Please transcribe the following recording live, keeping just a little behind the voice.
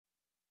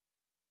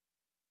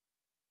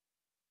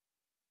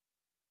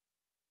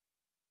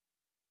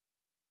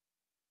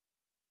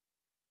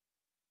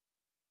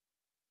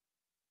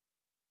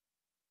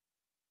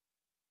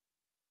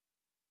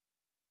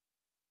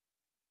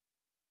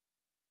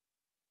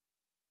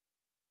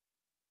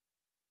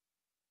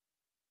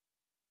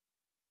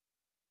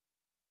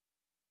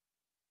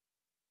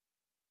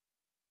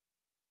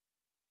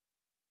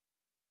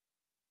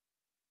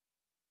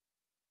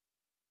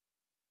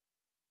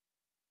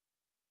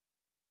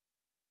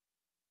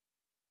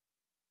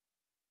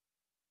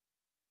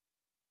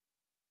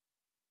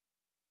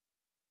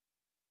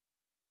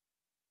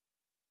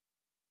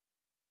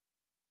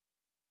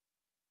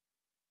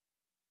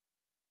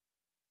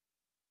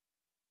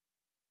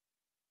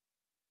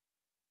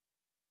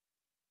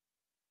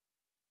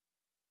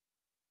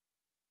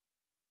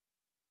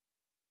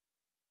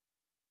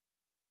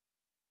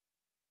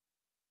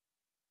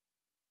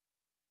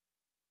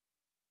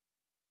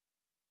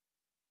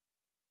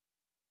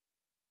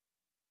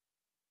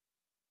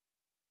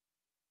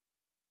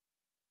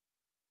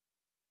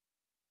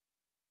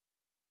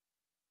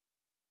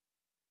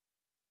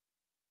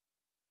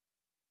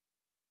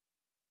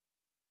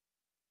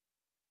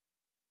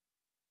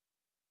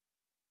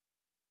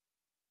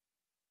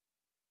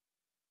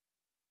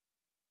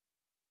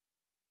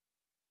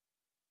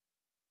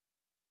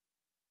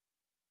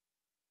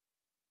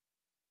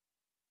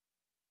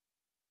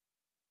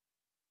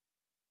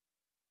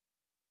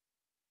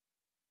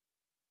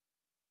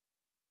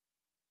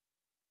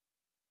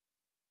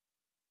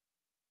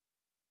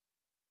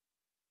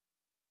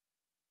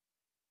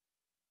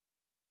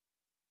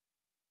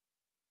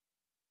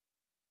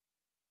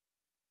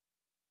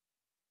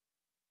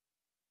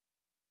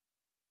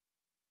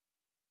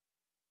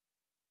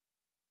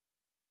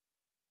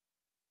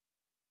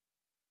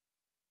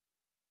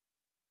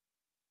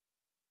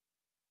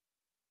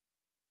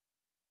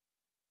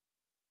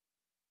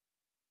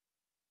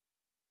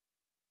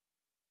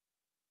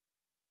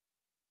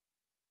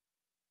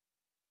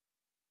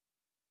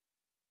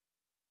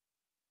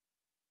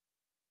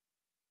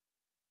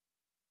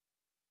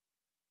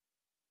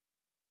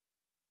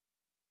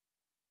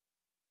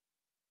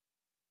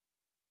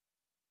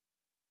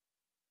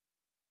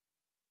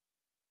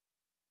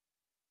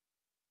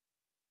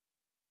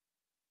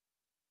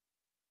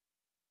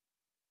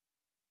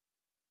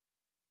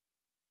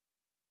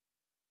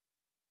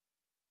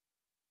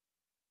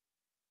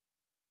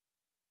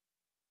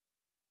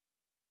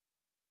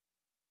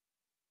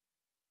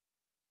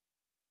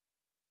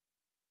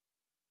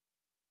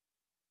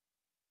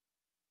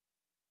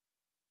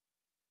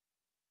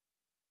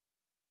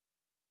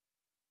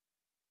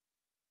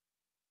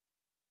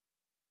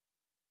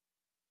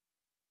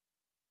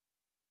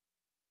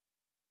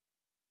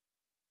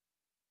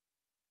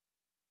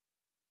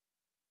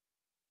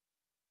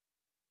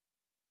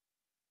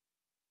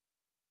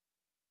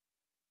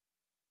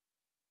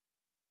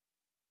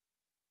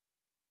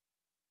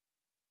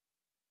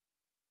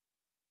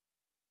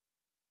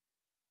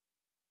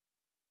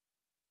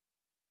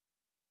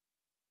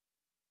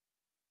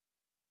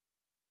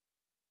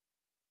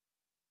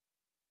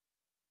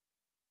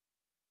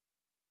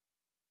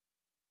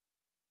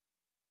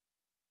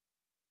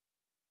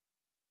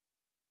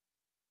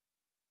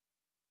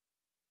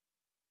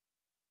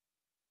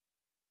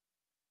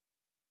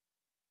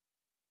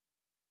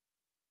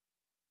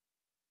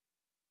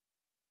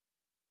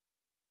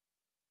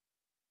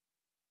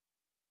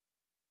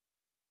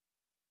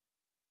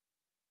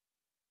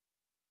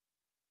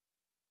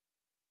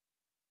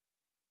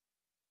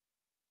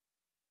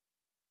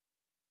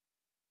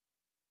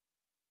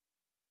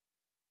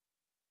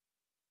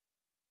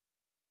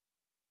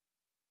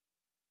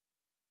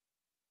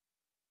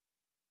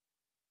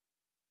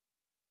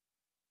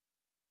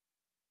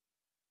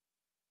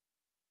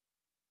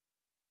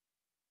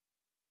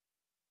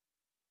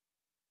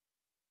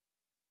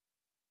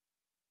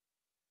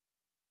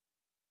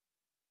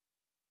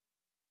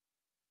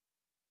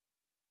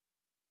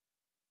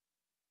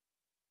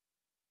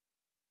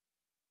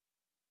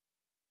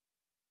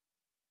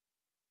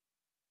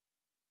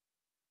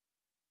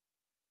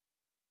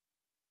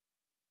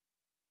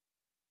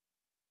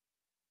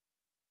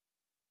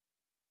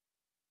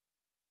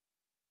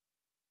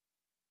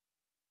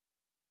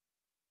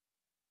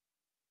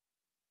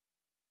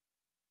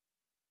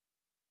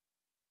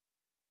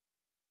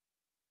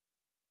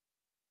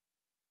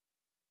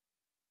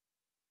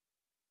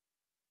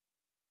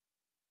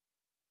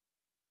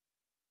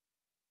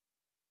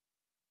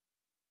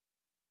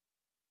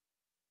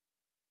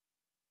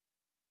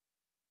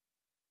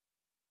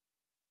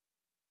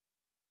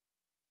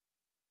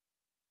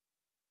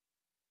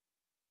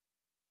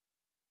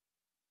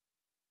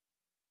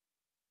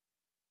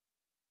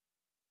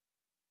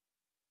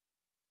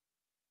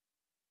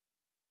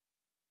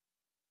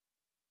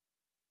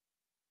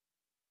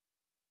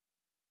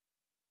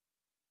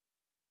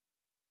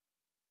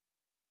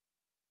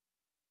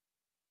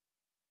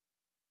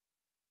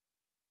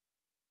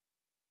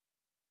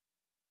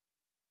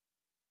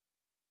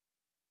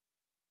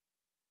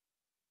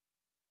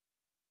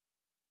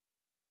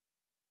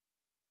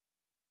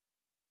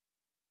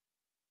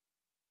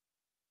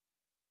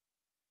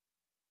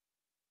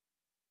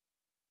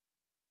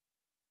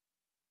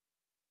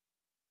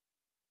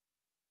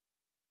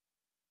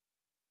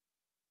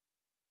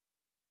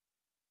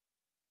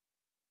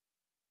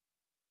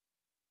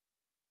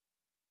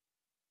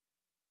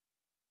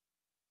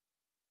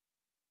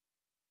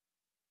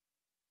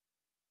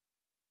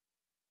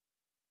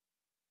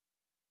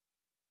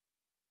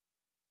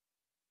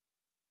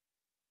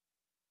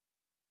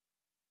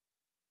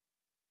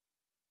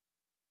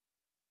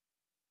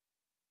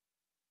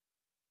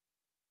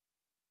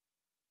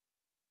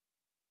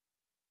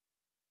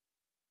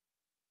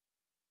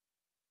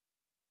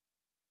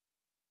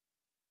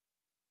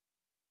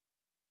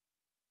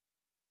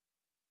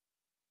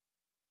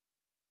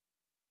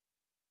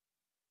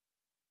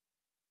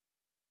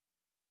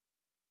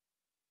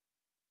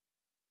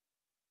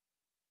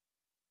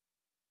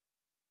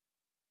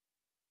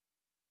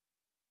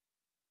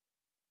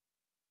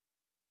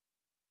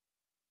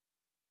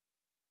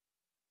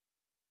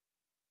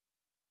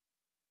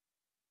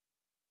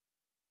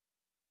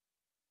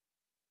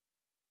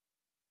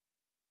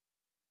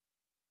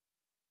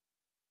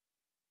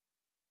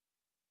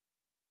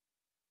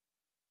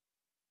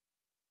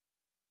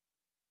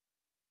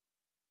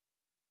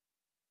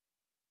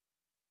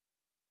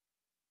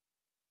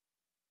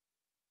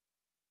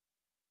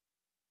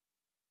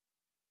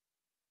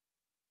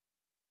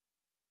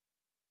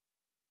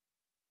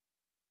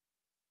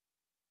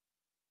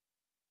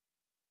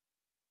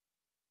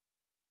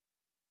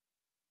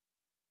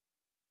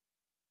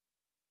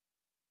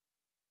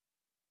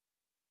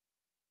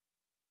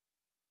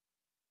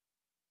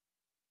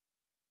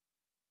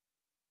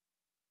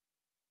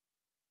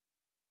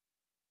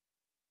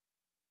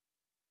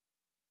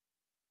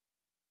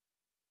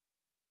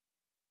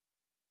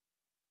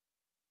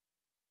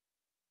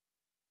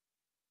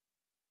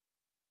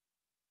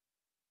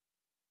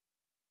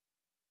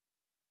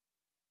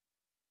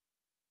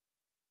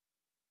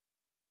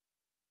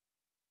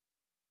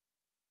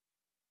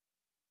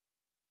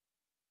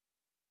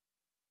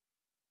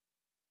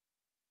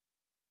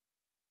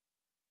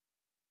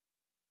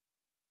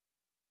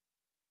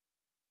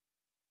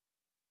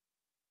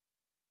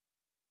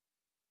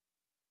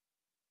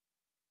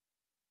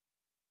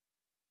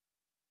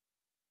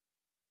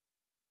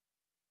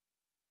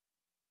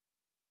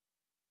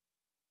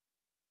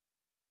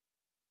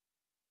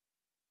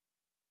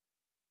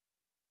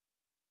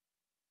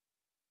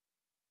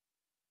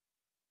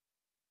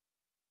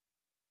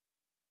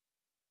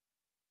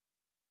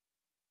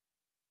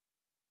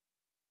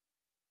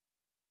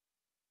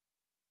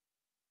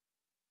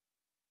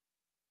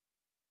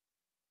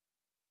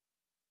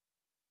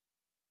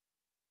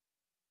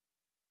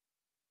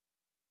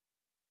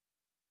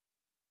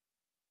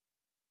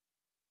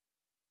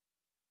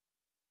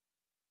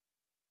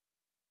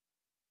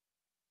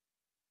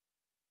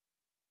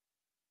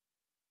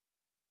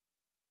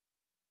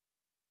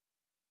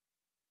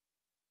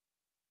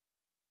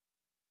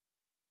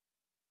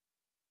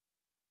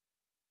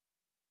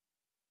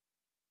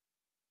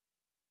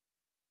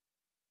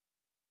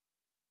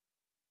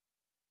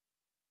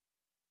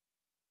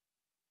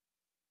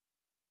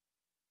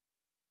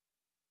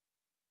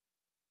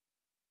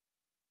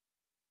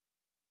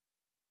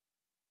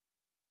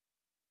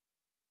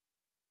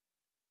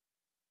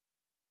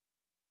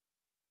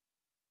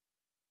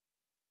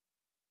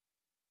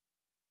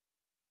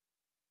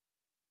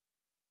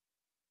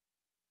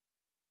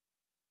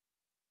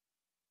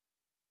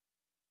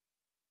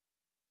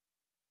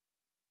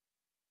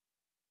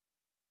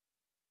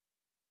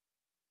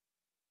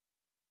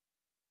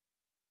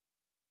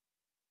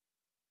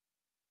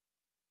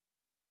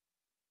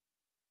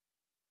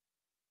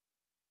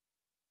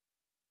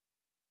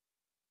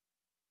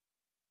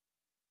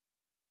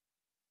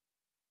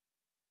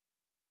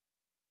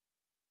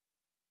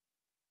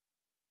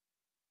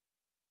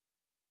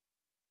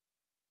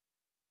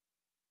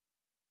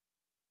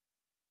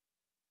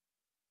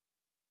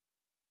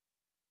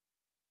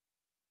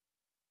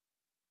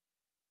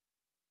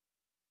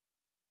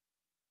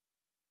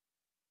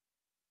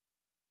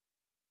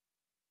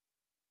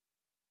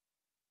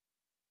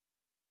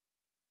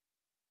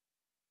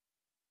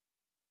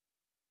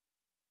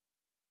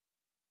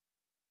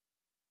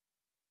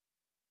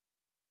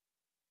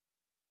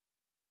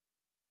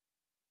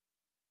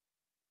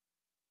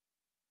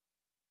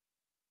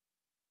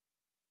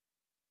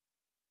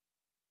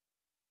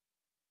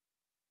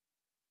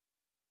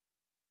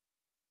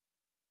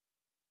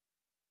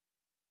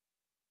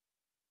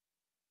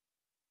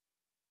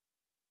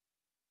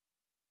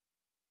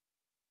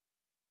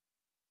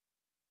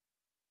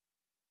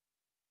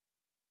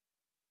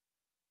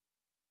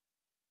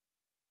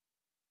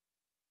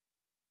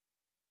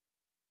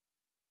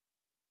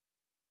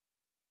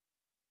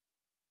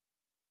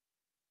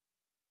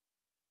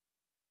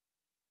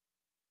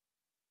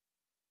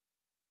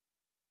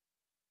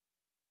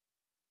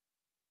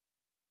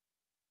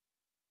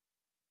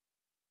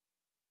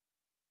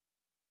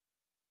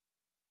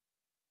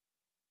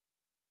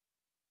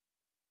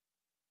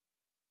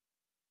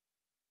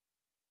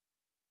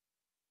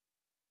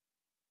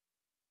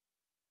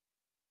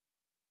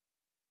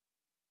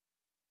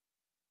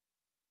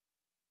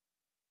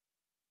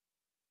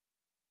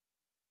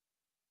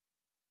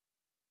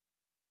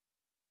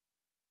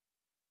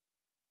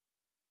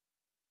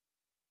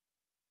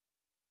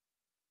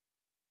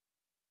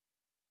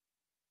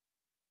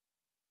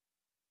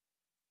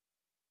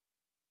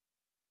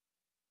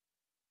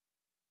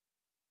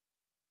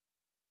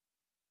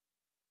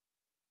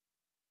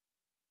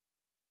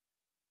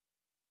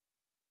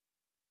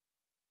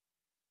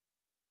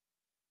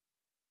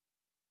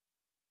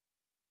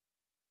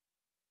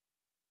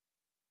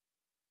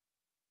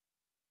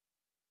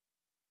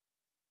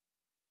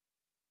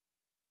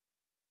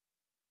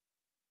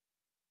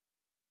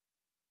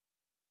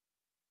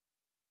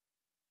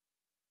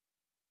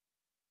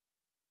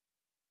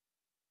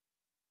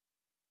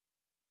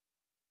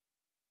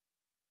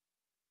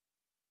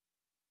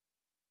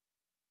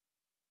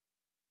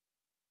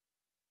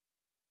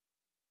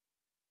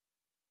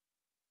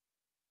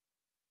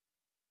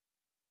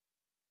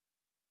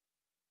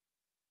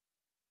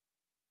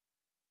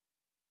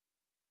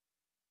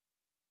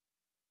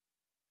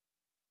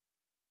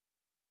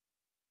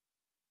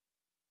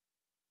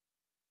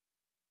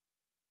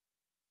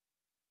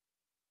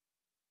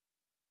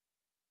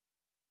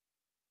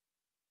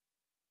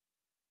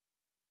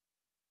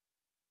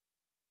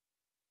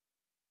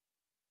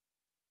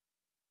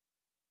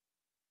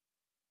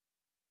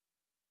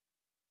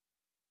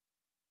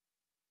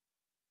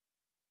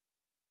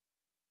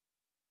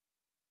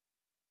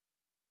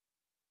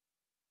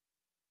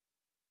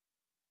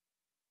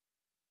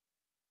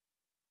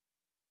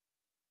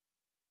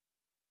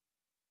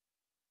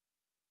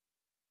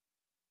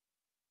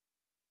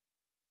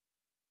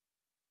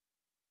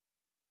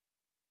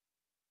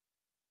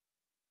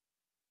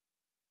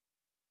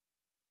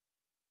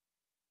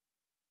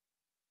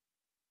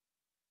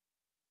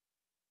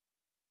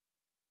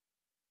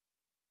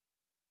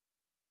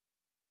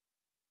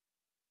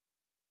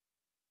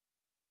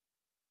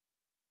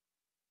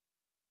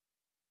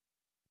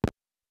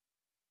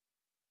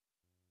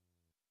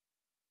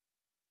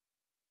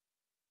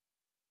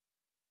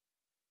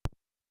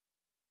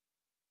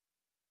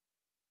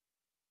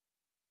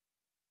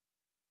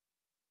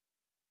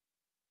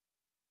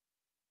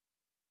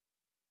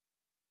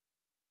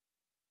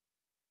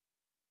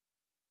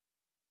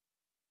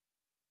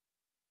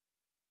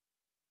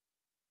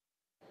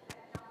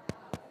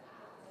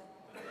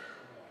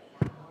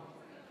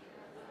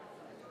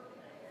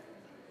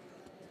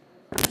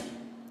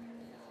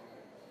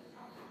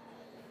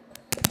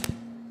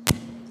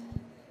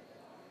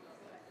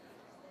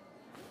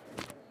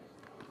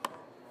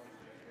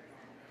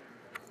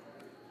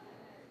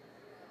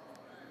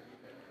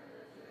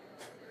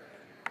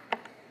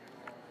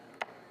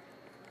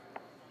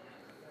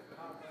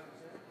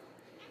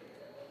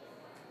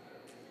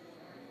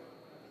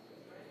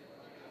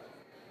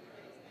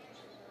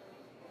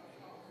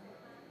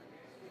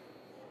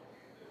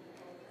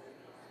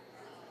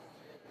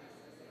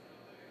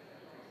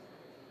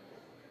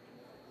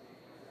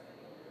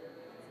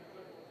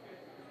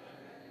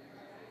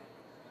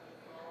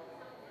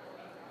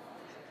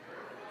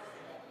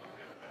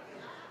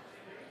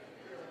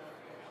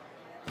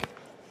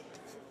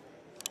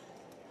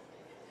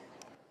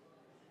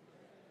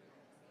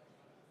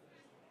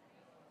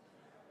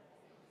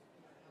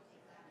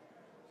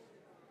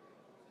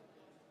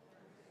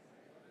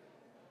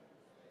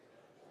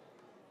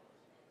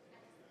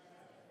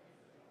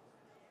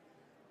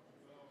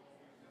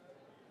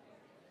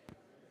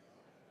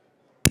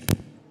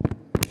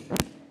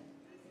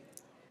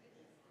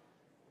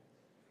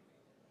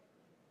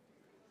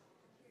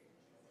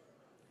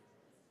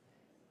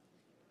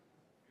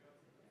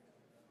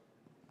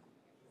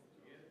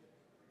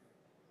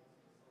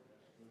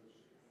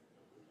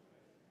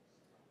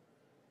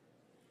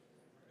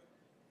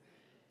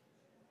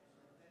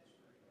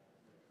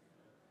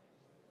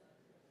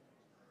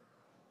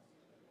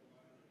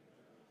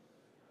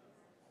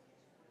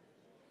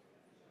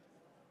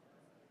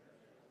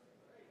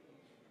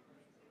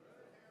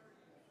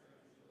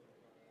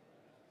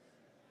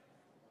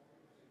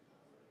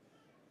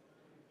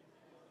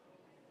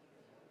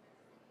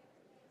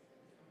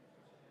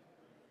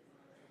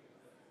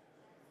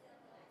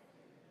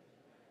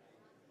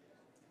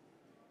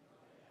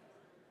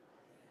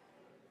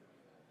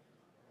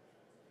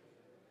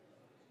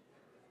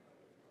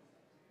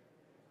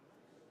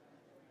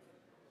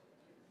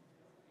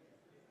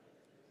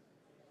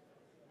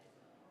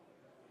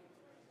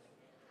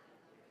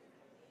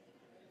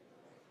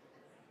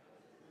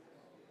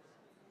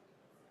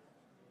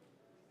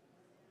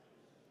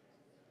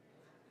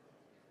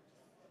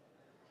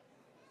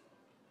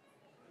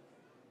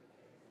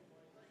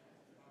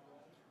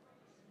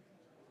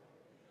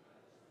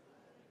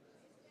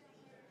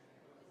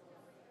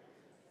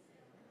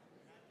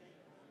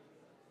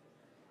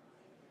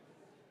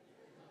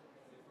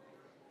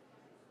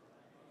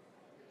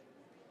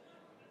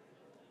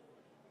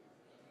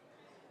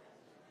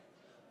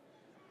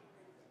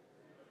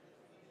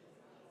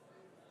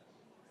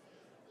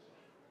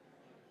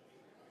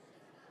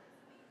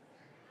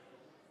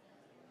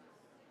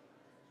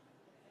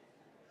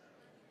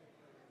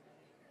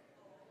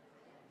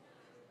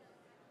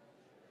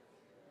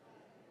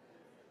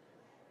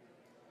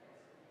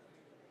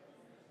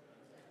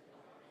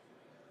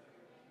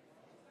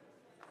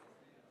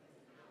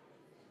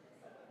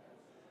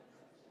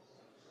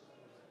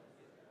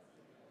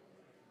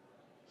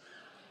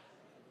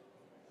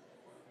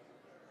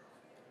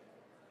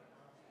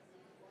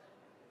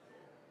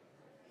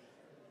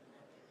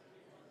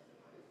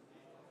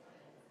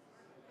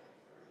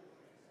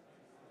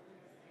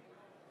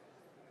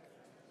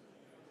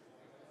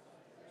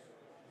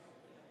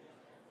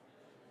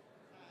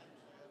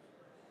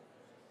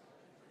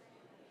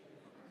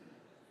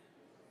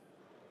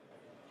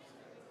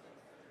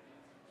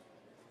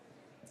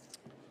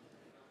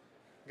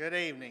Good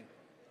evening.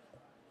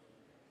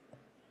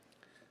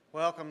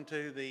 Welcome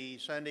to the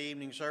Sunday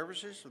evening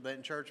services of the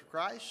Benton Church of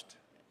Christ.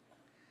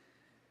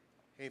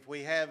 If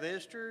we have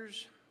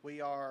visitors, we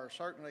are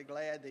certainly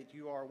glad that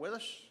you are with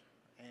us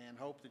and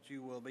hope that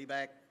you will be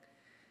back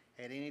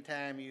at any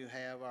time you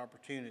have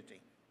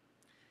opportunity.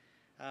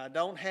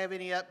 Don't have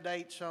any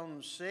updates on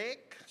the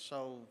sick,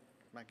 so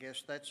I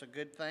guess that's a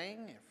good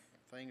thing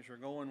if things are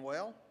going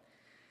well.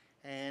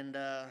 And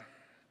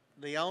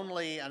the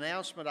only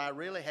announcement I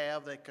really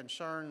have that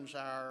concerns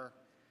our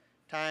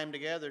time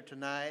together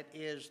tonight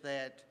is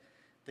that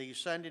the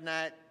Sunday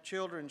night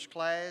children's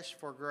class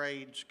for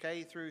grades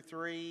K through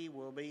 3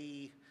 will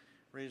be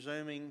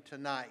resuming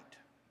tonight.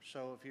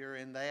 So if you're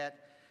in that,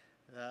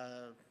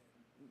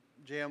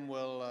 Jim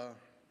will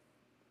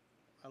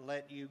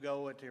let you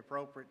go at the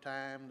appropriate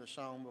time, the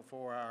song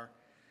before our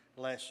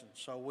lesson.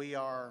 So we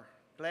are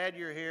glad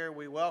you're here.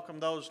 We welcome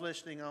those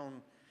listening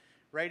on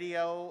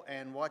radio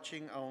and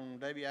watching on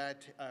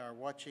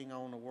watching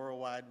on the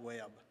World Wide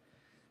Web.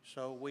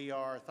 So we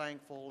are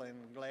thankful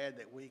and glad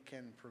that we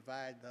can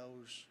provide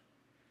those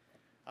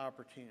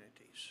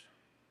opportunities.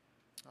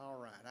 All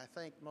right, I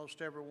think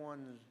most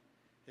everyone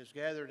is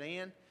gathered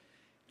in.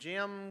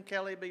 Jim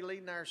Kelly will be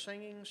leading our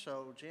singing,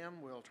 so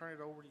Jim, we'll turn it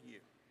over to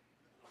you.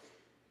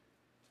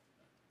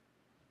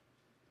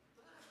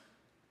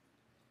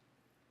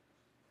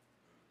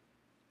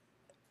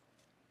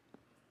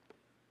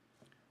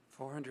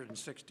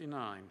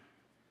 469,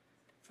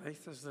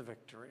 Faith is the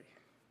Victory.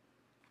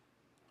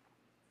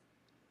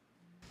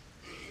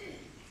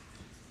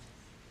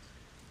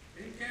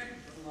 He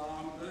kept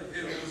along the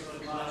hills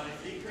of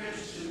mighty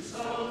Christian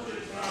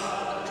soldiers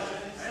ride,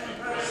 and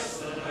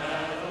press the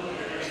battle in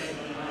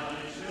the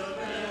night, shall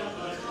build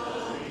the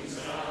glowing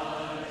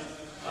skies,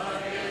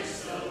 against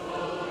the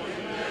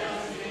floating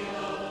melting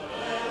of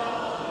let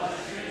all thy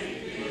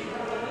strength be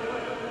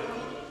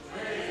hurled.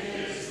 Faith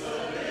is the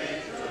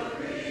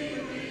victory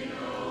we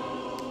know,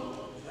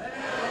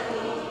 that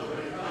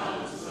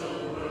overcomes the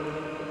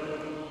world.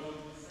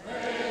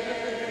 Faith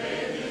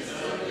is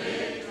the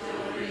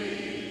victory.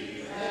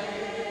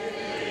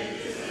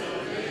 Faith is the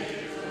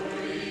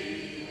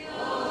victory. Oh,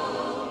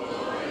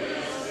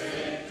 glorious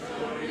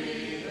victory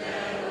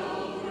that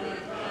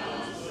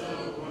overcomes the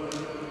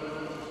world.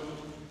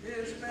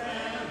 His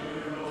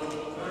banner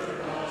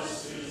over us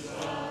is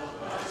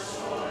love, our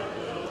sword,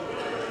 the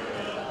word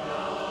of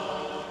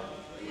God.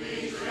 We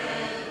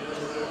tread the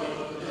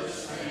road the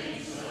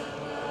saints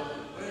above,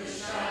 with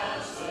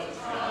shouts of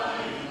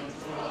triumph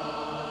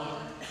trod.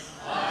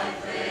 By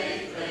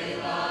faith they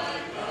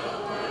like the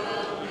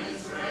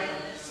whirlwind's breath,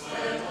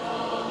 swept on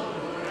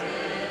o'er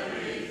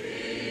every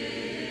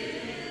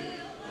field.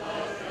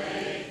 But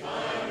faith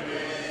by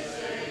grace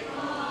they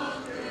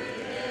conquered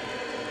death.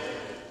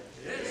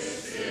 It's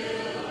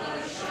still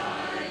our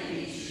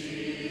shining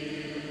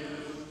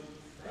shield.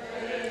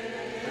 Faith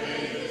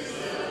is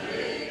the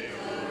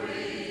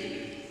victory.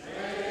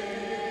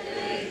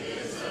 Faith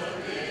is the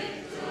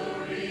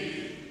victory.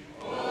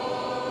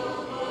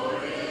 Oh,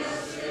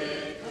 glorious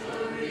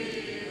victory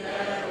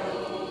that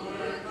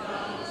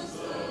overcomes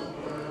the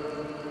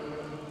world.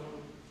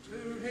 To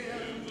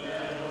him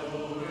that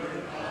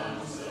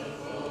overcomes the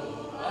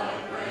foe,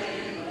 like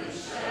raiment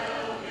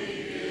shall be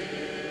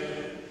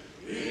given.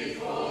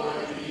 Before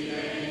the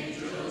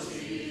angels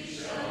he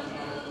shall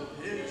know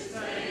his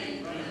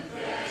name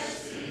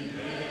confessed in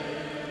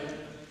heaven.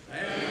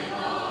 And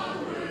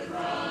onward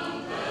from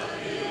the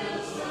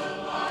hills of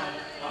light,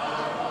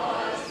 our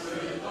hearts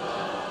with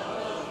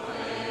love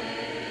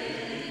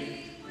aflame,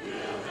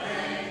 will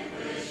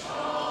vanquish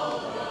all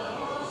the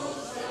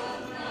hosts of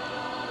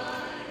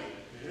night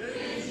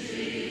in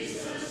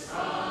Jesus'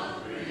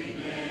 conquering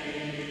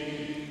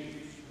name.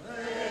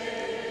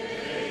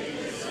 Faith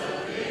is a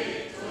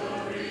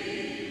victory.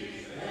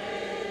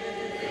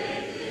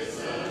 Faith is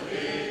a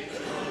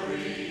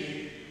victory.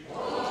 Oh,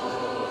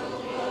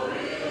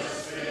 glorious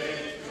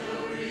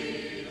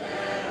victory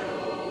that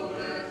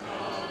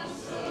overcomes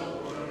the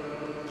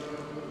world.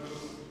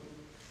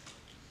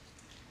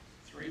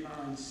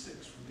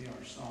 396 will be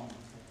our song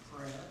for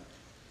prayer.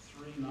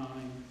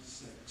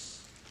 396.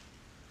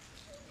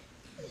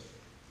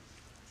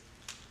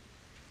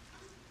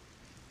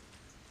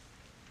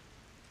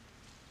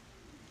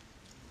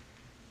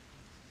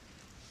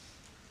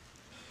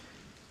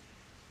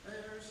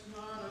 There's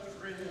not a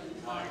friend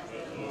like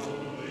the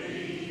lowly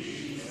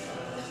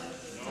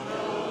Jesus. No,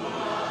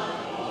 not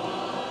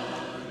one.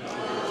 No,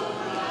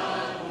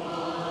 not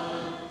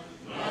one.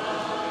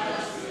 None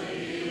as to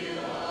heal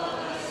all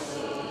thy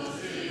soul's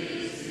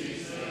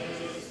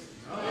diseases.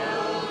 No,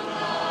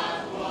 not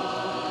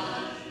one.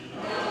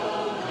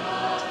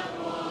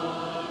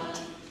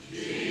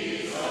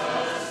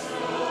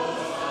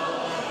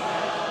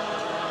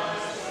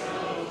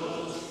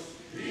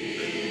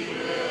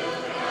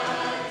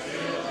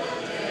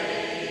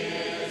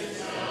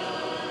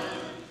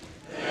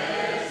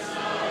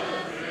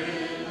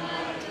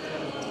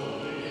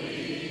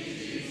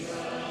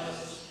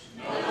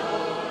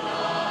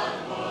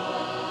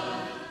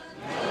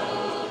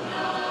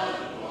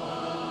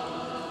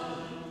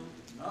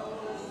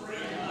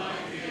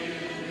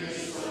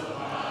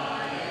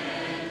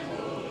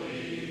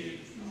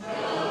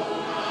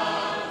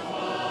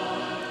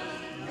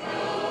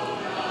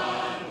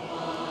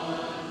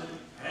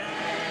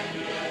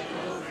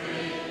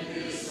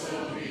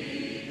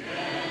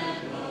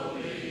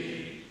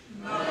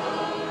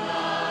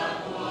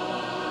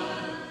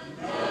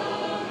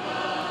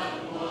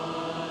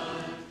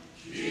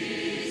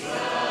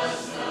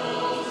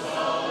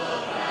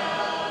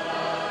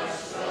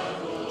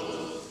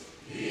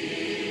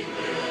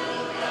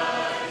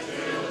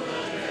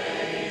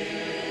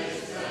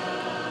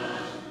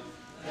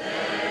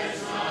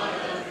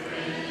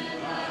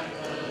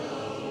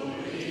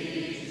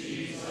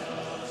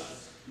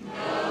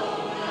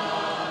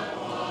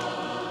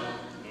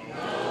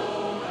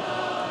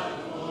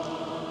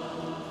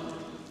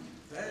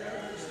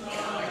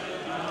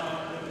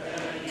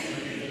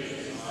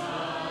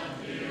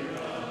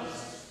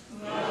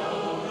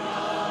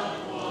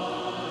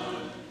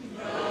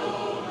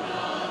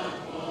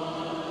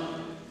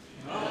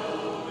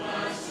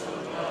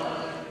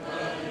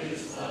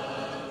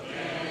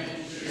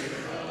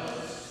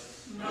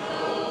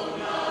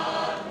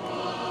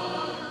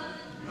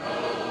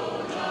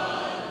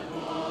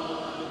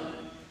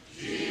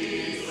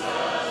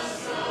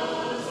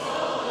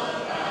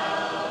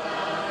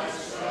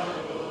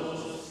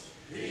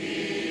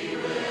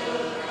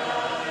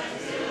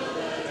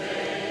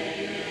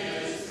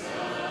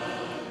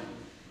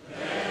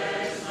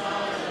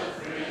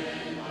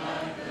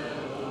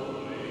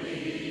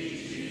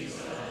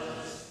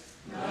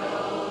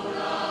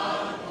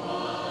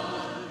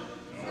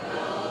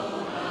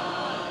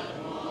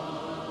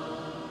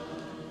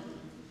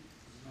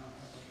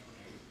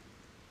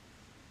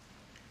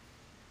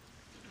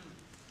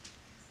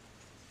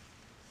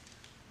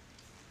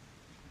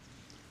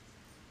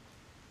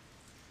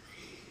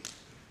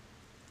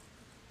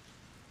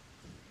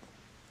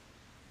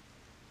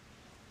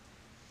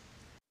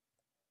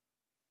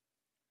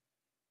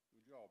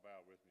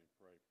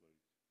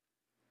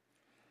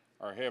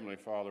 Our Heavenly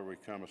Father, we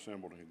come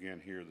assembled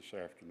again here this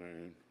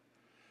afternoon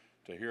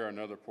to hear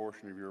another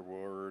portion of your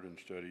word and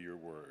study your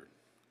word.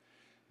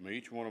 May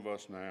each one of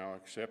us now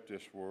accept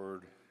this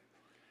word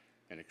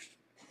and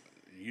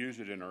use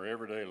it in our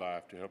everyday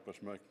life to help us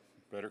make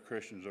better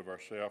Christians of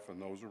ourselves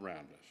and those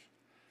around us.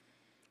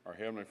 Our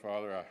Heavenly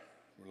Father, I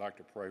would like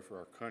to pray for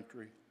our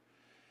country.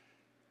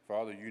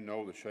 Father, you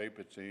know the shape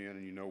it's in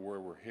and you know where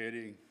we're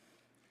heading.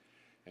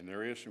 And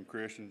there is some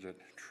Christians that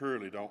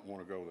truly don't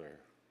want to go there.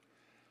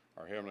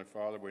 Our Heavenly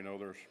Father, we know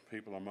there's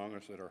people among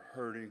us that are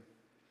hurting.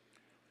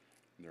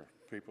 And there are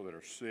people that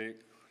are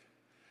sick,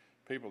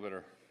 people that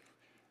are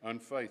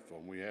unfaithful.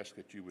 And we ask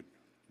that you would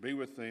be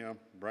with them,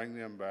 bring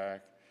them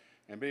back,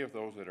 and be with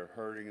those that are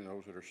hurting and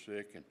those that are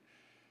sick, and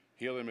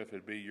heal them if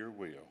it be your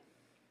will.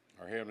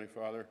 Our Heavenly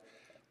Father,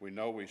 we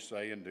know we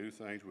say and do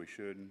things we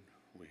shouldn't.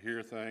 We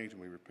hear things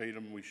and we repeat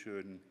them we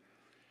shouldn't.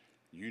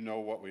 You know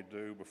what we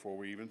do before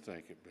we even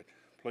think it, but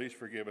please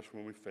forgive us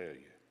when we fail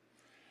you.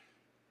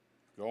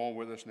 Go on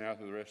with us now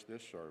through the rest of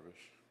this service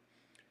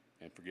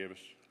and forgive us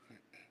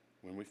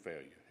when we fail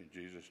you. In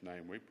Jesus'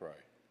 name we pray.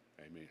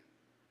 Amen.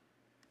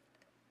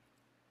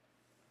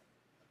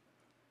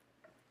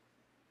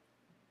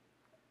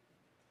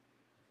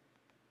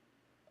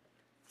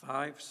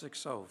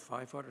 (560),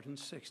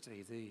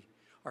 560.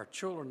 Our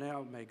children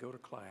now may go to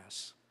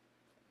class.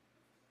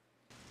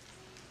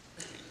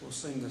 We'll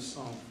sing this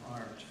song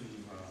prior to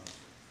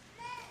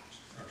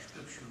our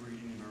scripture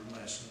reading and our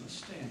lesson. Let's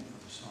stand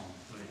for the song,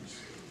 please.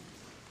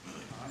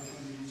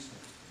 560.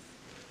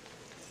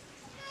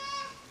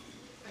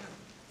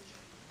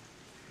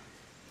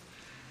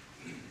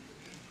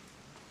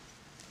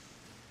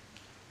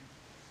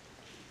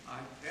 I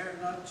care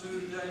not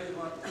today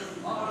what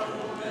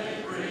tomorrow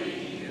may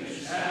bring,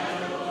 if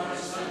shadow or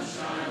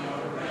sunshine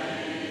or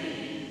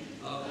rain.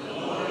 Of the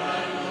Lord I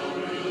know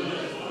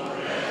ruleth for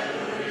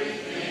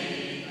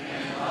everything,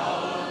 and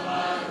all of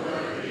my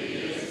word he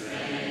is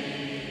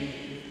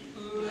vain.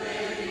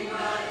 Laying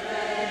my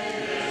faith,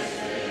 yes,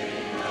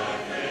 laying my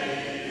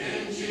faith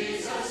in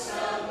Jesus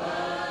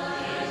above,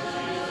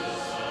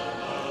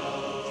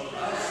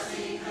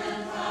 trusting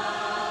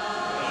confiding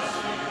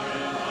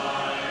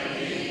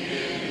in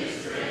his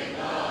great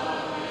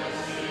love,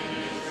 yes, in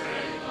his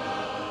great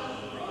love.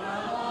 From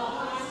all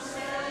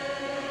unsafe,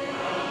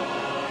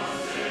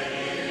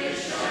 his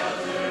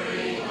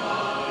sheltering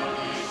arm,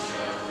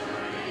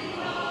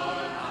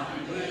 I'm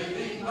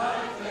living by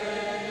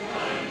faith,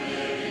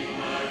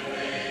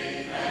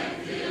 and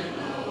feel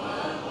no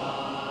alarm.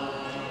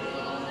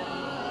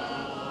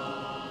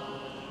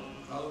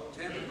 Though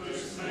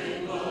tempers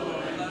may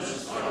blow and the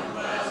storm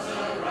clouds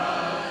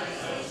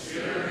arise,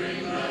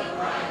 obscuring the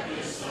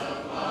brightness of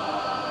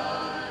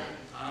light,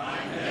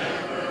 I'm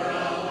never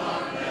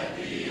alarmed at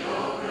the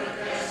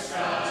overcast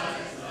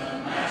skies. The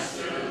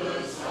Master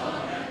looks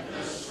on at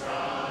the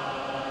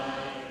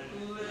stride.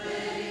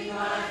 Laying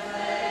my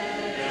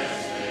faith, yes,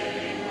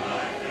 laying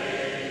my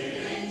faith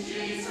in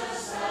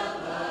Jesus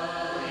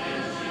above,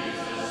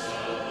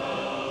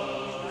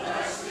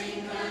 trusting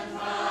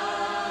confiding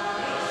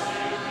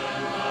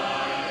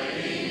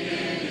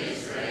in his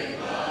great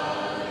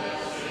love,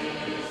 yes, in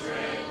his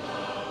great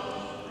love.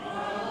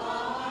 From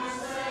all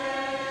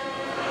unsafe,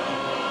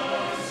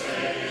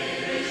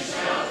 his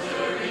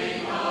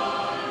sheltering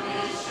arm,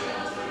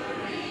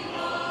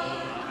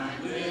 I'm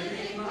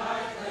living by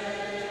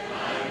faith,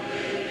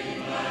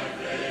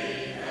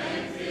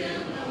 and feel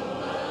no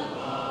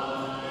alarm.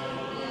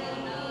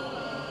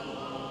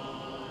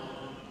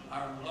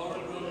 Our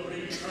Lord will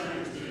return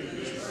to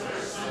this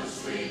earth some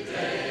sweet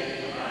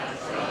day. Our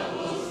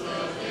troubles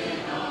will then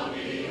all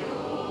be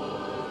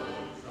o'er.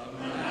 From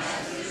the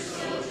Master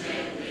so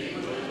gently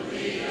will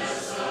lead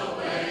us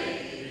away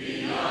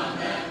beyond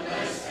that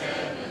blessed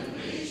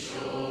heavenly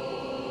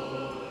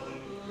shore.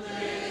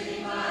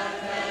 Laying my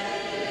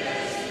faith,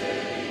 yes,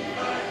 laying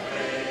my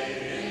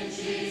faith in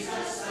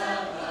Jesus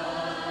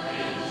above,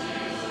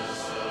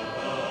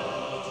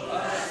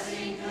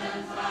 trusting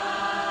confiding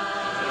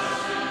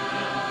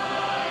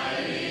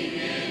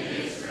in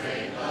his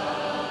great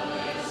love,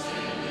 yes,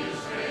 in his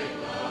great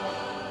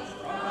love.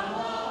 From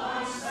all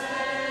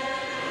unsafe,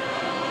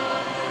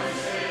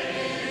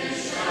 his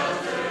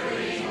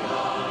sheltering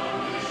arm,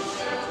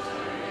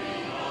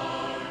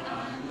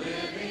 I'm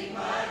living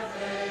by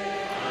faith,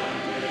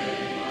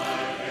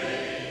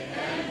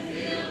 and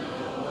feel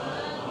no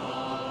alarm.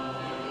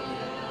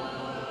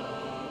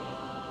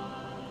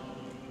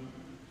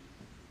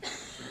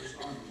 First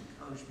song of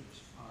encouragement is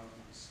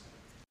 517.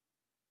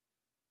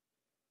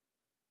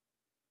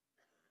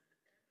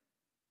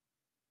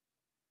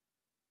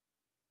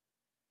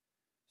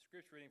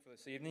 Scripture reading for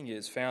this evening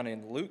is found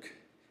in Luke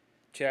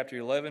chapter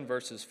 11,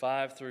 verses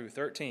 5 through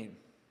 13.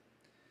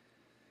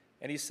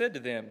 And he said to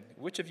them,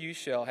 Which of you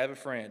shall have a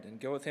friend, and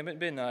go with him at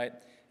midnight,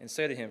 and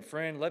say to him,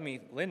 Friend,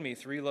 lend me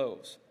 3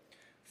 loaves?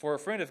 For a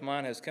friend of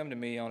mine has come to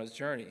me on his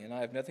journey, and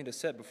I have nothing to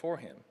set before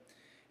him.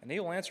 And he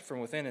will answer from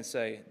within and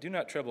say, Do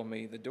not trouble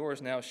me, the door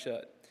is now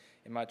shut,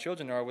 and my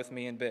children are with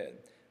me in bed.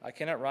 I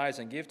cannot rise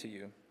and give to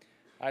you.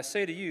 I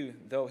say to you,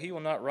 though he will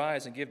not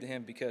rise and give to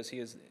him because he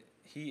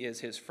is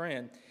his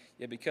friend,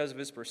 yet because of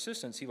his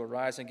persistence he will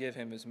rise and give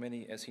him as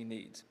many as he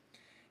needs.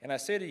 And I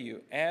say to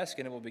you, ask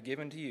and it will be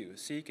given to you,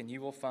 seek and you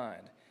will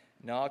find,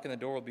 knock and the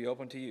door will be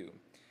opened to you.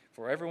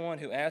 For everyone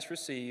who asks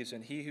receives,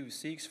 and he who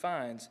seeks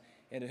finds,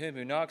 and to him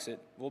who knocks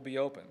it will be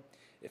open.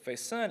 If a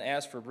son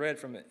asks for bread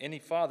from any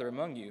father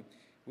among you,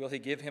 will he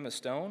give him a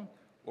stone?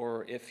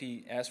 Or if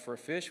he asks for a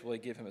fish, will he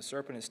give him a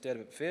serpent instead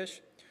of a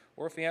fish?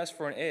 Or if he asks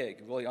for an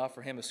egg, will he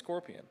offer him a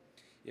scorpion?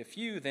 If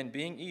you, then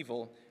being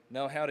evil,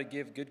 know how to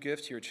give good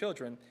gifts to your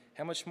children,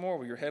 how much more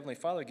will your heavenly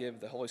Father give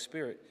the Holy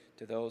Spirit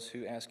to those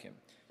who ask him?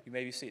 You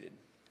may be seated.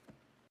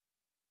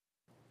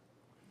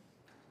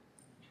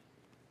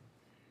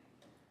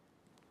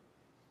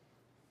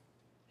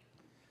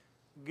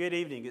 Good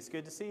evening. It's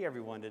good to see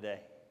everyone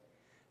today.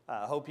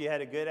 I hope you had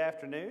a good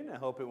afternoon. I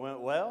hope it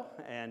went well.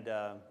 And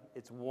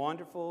it's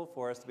wonderful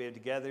for us to be able to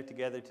gather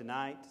together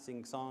tonight to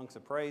sing songs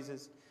of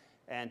praises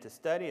and to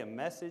study a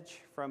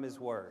message from His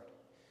Word.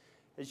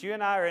 As you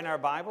and I are in our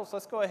Bibles,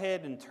 let's go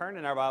ahead and turn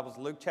in our Bibles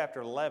to Luke chapter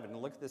 11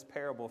 and look at this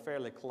parable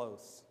fairly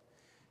close.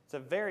 It's a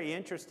very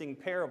interesting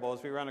parable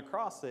as we run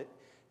across it,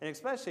 and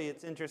especially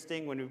it's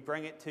interesting when we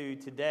bring it to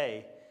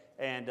today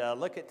and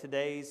look at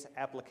today's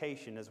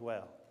application as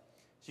well.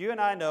 As you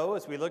and I know,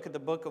 as we look at the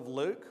book of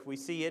Luke, we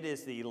see it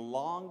is the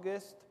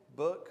longest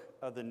book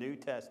of the New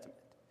Testament.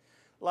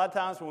 A lot of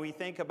times when we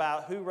think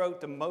about who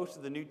wrote the most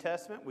of the New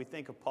Testament, we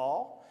think of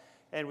Paul.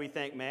 And we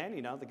think, man,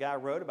 the guy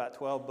wrote about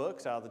 12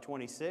 books out of the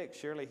 26.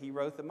 Surely he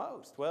wrote the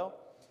most. Well,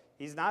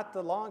 he's not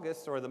the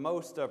longest or the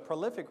most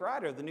prolific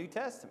writer of the New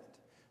Testament.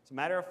 As a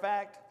matter of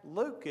fact,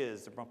 Luke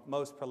is the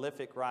most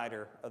prolific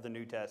writer of the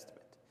New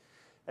Testament.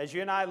 As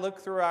you and I look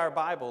through our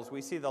Bibles,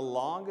 we see the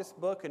longest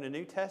book in the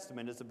New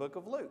Testament is the book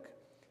of Luke.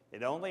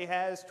 It only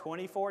has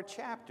 24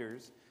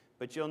 chapters,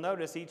 but you'll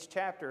notice each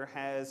chapter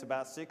has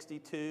about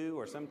 62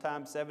 or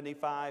sometimes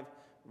 75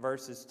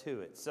 verses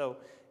to it. So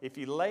if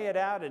you lay it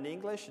out in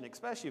English, and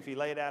especially if you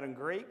lay it out in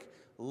Greek,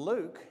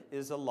 Luke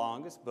is the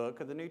longest book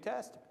of the New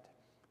Testament.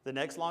 The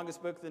next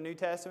longest book of the New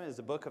Testament is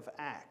the book of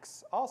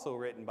Acts, also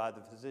written by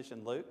the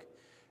physician Luke.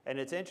 And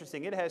it's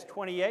interesting, it has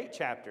 28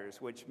 chapters,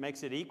 which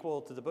makes it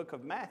equal to the book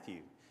of Matthew.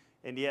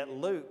 And yet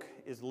Luke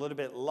is a little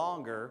bit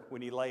longer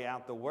when you lay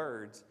out the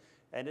words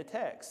and the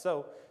text.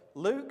 So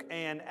Luke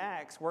and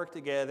Acts work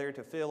together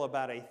to fill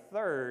about a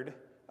third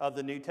of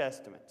the New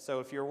Testament. So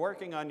if you're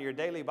working on your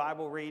daily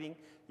Bible reading,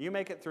 you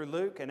make it through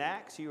Luke and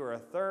Acts, you are a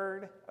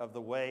third of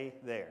the way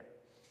there.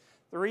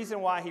 The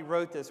reason why he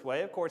wrote this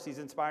way, of course, he's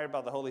inspired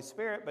by the Holy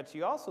Spirit, but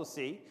you also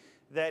see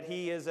that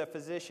he is a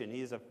physician.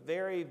 He is a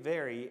very,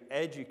 very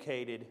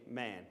educated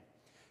man.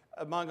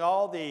 Among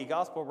all the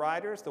gospel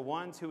writers, the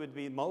ones who would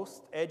be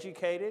most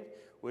educated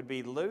would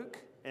be Luke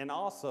and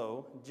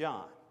also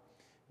John.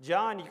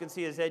 John, you can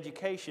see his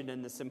education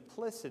in the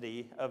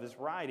simplicity of his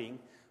writing.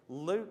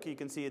 Luke, you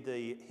can see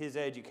his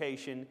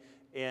education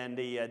in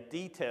the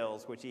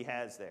details which he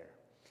has there.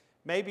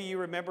 Maybe you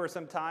remember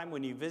some time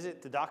when you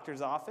visit the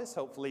doctor's office.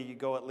 Hopefully you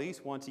go at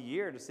least once a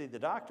year to see the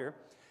doctor.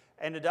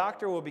 And the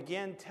doctor will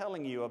begin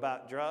telling you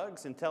about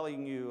drugs and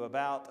telling you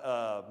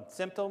about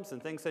symptoms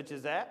and things such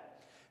as that.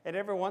 And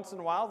every once in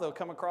a while they'll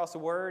come across a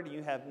word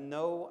you have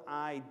no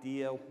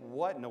idea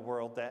what in the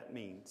world that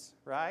means,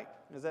 right?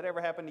 Has that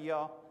ever happened to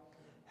y'all?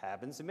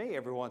 Happens to me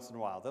every once in a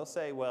while. They'll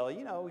say, well,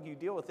 you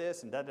deal with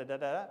this and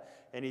da-da-da-da.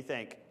 And you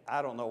think,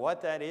 I don't know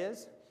what that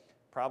is.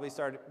 Probably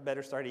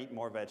better start eating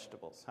more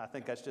vegetables. I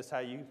think that's just how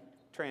you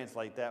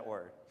translate that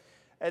word.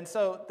 And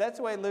so that's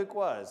the way Luke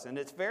was. And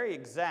it's very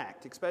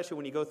exact, especially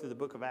when you go through the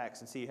book of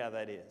Acts and see how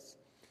that is.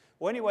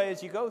 Well, anyway,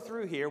 as you go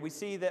through here, we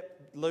see that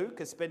Luke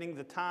is spending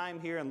the time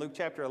here in Luke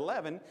chapter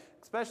 11,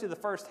 especially the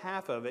first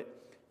half of it,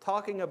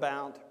 talking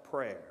about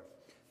prayer.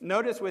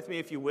 Notice with me,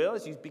 if you will,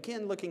 as you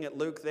begin looking at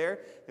Luke there,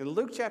 in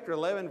Luke chapter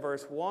 11,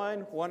 verse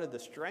 1, one of the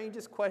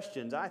strangest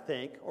questions, I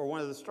think, or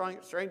one of the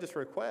strangest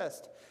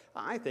requests,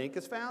 I think,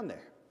 is found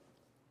there.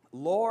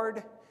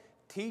 Lord,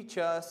 teach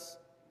us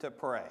to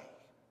pray.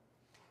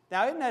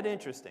 Now, isn't that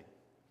interesting?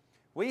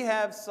 We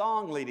have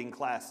song leading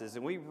classes,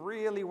 and we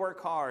really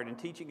work hard in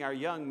teaching our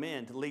young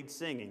men to lead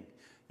singing.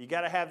 You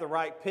got to have the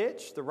right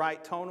pitch, the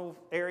right tonal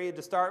area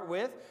to start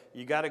with.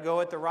 You got to go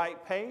at the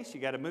right pace.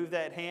 You got to move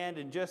that hand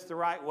in just the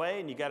right way,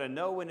 and you got to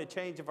know when to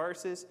change the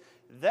verses.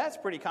 That's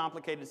pretty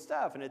complicated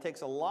stuff, and it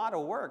takes a lot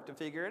of work to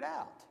figure it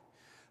out.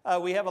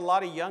 We have a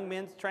lot of young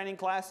men's training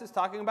classes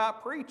talking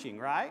about preaching,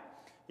 right?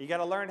 You got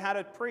to learn how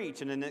to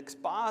preach in an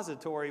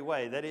expository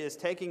way. That is,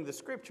 taking the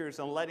scriptures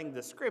and letting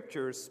the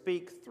scriptures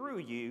speak through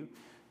you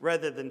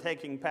rather than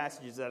taking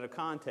passages out of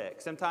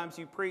context. Sometimes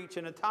you preach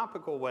in a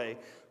topical way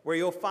where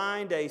you'll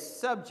find a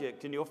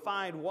subject and you'll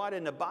find what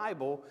in the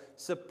Bible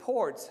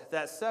supports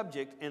that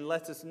subject and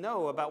lets us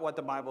know about what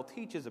the Bible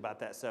teaches about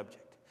that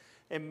subject.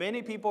 And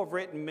many people have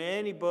written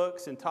many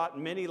books and taught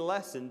many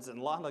lessons, and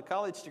a lot of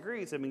college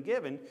degrees have been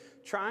given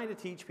trying to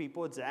teach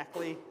people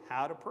exactly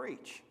how to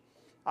preach.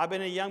 I've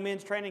been in a young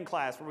men's training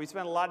class where we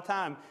spent a lot of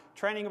time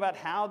training about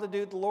how to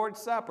do the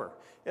Lord's Supper.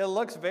 It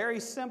looks very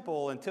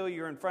simple until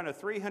you're in front of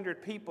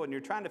 300 people and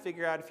you're trying to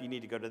figure out if you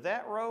need to go to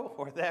that row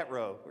or that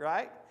row,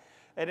 right?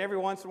 And every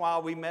once in a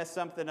while we mess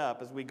something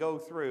up as we go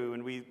through,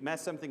 and we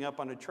mess something up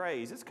on the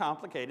trays. It's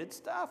complicated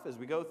stuff as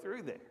we go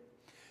through there.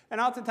 And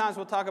oftentimes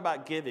we'll talk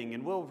about giving,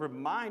 and we'll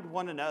remind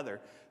one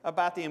another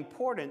about the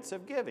importance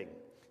of giving.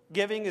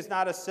 Giving is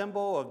not a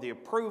symbol of the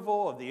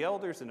approval of the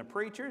elders and the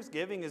preachers.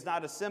 Giving is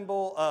not a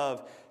symbol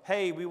of,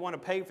 hey, we want to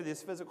pay for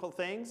these physical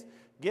things.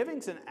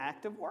 Giving's an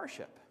act of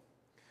worship.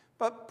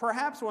 But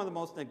perhaps one of the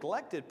most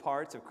neglected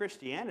parts of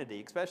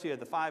Christianity, especially of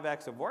the 5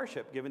 acts of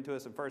worship given to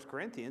us in 1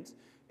 Corinthians,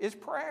 is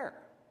prayer.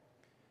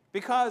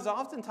 Because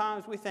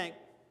oftentimes we think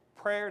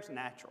prayer's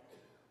natural.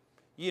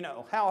 You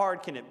know, how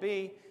hard can it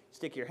be?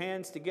 Stick your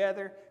hands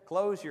together,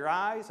 close your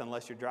eyes,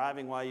 unless you're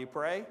driving while you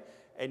pray,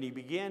 and you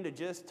begin to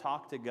just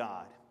talk to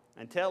God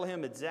and tell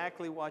Him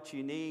exactly what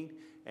you need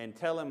and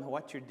tell Him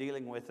what you're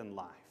dealing with in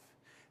life.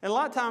 And a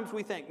lot of times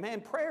we think,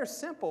 man, prayer is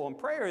simple and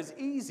prayer is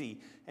easy.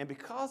 And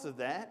because of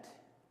that,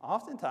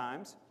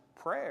 oftentimes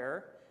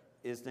prayer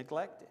is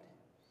neglected.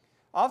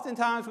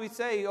 Oftentimes we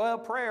say, well,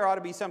 prayer ought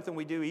to be something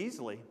we do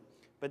easily.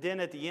 But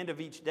then at the end of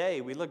each day,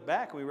 we look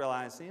back and we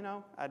realize, you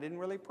know, I didn't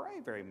really pray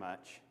very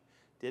much.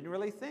 Didn't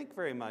really think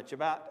very much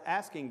about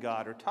asking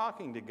God or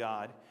talking to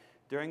God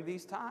during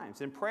these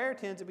times. And prayer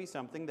tends to be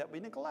something that we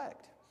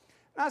neglect.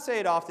 And I say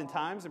it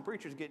oftentimes, and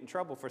preachers get in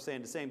trouble for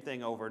saying the same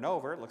thing over and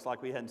over. It looks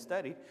like we hadn't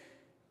studied.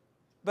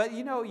 But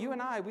you know, you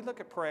and I, we look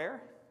at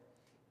prayer,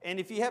 and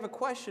if you have a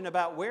question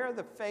about where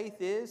the faith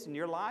is in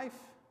your life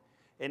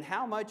and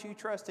how much you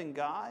trust in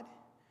God,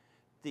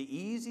 the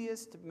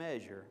easiest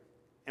measure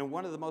and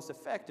one of the most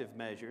effective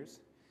measures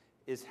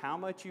is how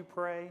much you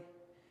pray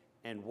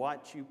and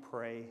what you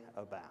pray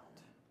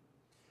about.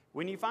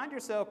 When you find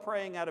yourself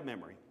praying out of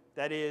memory,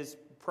 that is,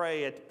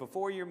 pray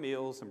before your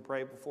meals and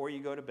pray before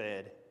you go to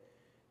bed,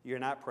 you're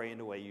not praying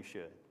the way you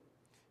should.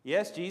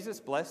 Yes,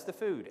 Jesus blessed the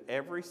food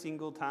every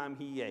single time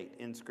He ate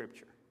in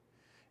Scripture.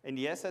 And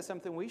yes, that's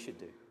something we should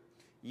do.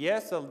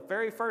 Yes, the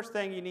very first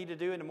thing you need to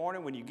do in the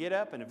morning when you get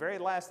up, and the very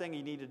last thing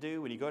you need to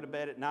do when you go to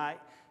bed at night,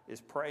 is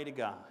pray to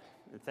God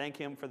and thank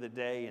Him for the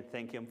day and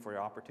thank Him for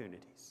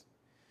opportunities.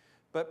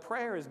 But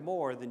prayer is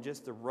more than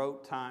just the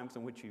rote times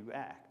in which you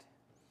act.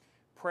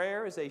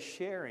 Prayer is a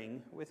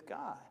sharing with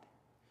God,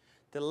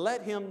 to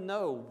let Him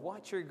know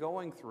what you're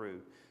going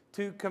through,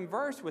 to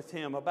converse with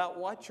Him about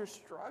what you're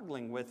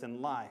struggling with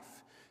in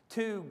life,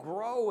 to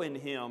grow in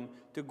Him,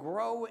 to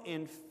grow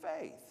in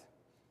faith.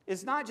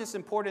 It's not just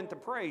important to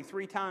pray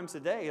 3 times a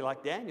day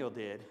like Daniel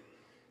did.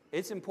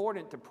 It's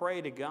important to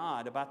pray to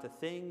God about the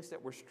things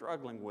that we're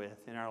struggling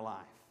with in our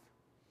life.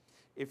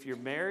 If you're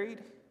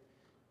married,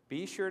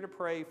 be sure to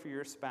pray for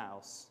your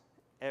spouse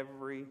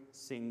every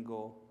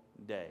single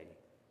day.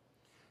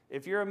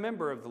 If you're a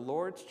member of the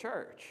Lord's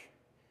church,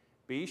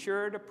 be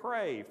sure to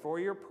pray for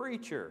your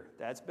preacher.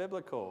 That's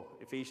biblical,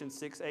 Ephesians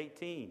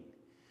 6:18.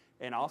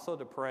 And also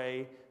to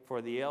pray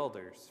for the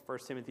elders, 1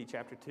 Timothy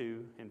chapter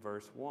 2 and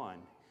verse 1,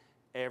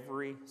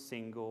 every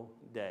single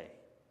day.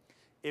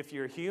 If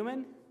you're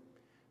human,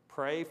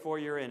 pray for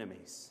your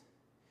enemies.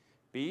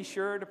 Be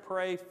sure to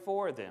pray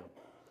for them.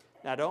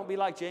 Now, don't be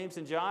like James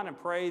and John and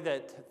pray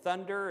that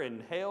thunder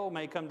and hail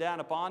may come down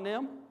upon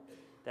them.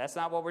 That's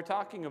not what we're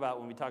talking about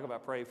when we talk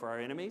about pray for our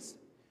enemies.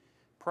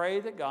 Pray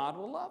that God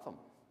will love them.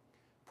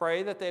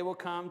 Pray that they will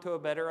come to a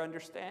better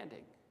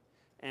understanding.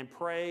 And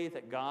pray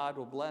that God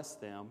will bless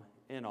them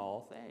in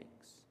all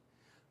things.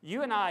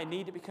 You and I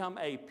need to become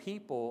a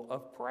people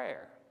of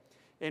prayer.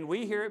 And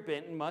we here at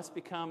Benton must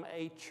become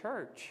a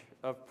church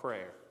of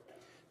prayer.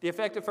 The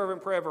effective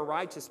fervent prayer of a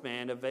righteous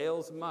man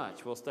avails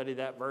much. We'll study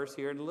that verse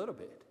here in a little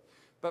bit.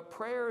 But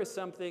prayer is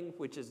something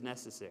which is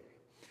necessary.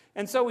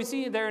 And so we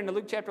see there in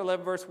Luke chapter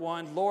 11, verse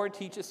 1, Lord,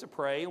 teach us to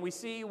pray. And we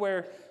see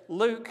where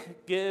Luke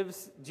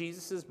gives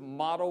Jesus'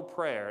 model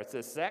prayer. It's the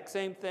exact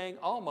same thing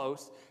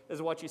almost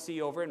as what you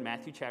see over in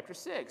Matthew chapter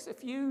 6. A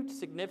few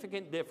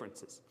significant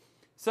differences.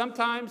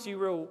 Sometimes you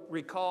will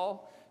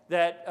recall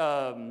that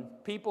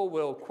people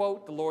will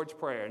quote the Lord's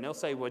Prayer. And they'll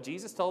say, well,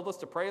 Jesus told us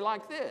to pray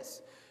like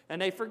this.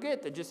 And they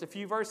forget that just a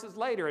few verses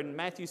later in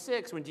Matthew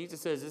 6, when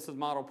Jesus says this is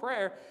model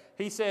prayer,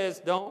 He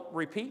says, don't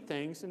repeat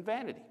things in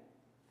vanity.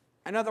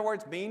 In other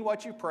words, mean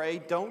what you pray.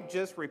 Don't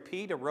just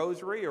repeat a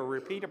rosary or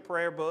repeat a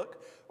prayer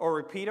book or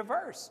repeat a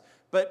verse.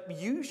 But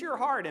use your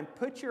heart and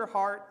put your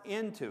heart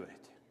into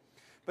it.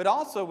 But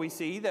also we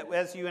see that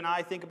as you and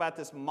I think about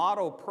this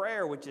model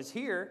prayer, which is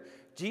here,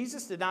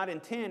 Jesus did not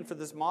intend for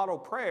this model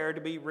prayer to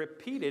be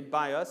repeated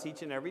by us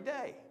each and every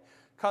day.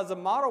 Because the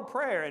model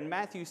prayer in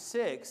Matthew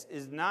 6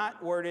 is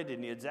not worded in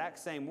the exact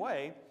same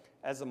way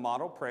as the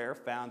model prayer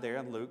found there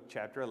in Luke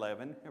chapter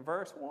 11 and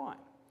verse 1.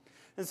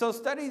 And so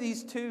study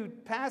these 2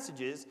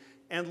 passages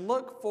and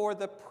look for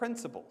the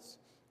principles.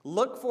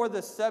 Look for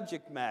the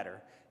subject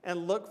matter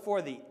and look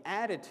for the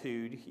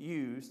attitude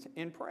used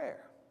in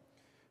prayer.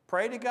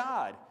 Pray to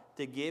God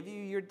to give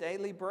you your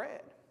daily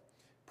bread.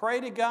 Pray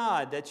to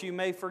God that you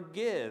may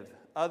forgive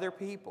other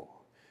people.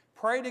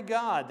 Pray to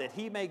God that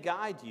he may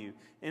guide you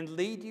and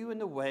lead you in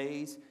the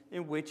ways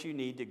in which you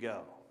need to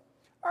go.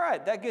 All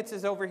right, that gets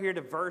us over here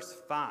to verse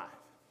 5.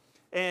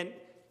 And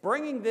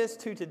bringing this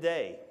to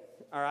today,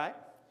 all right,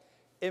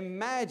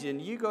 imagine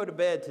you go to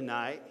bed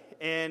tonight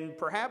and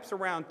perhaps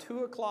around 2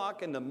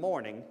 o'clock in the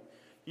morning,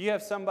 you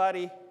have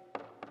somebody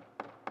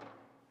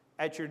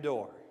at your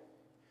door.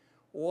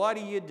 What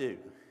do?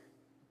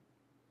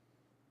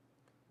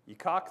 You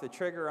cock the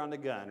trigger on the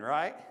gun,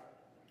 right?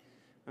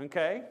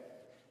 Okay?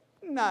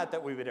 Not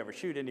that we would ever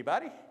shoot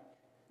anybody.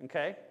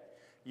 Okay?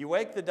 You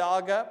wake the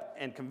dog up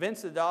and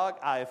convince the dog,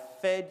 I have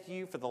fed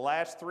you for the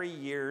last 3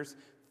 years.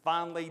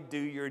 Finally do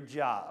your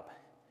job.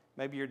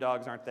 Maybe your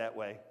dogs aren't that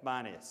way.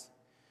 Mine is.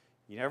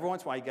 Every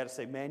once in a while you got to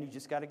say, man, you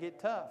just got to get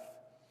tough.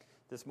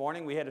 This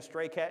morning we had a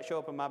stray cat show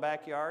up in my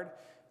backyard.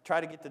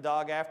 Tried to get the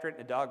dog after it,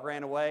 and the dog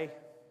ran away.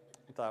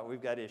 I thought,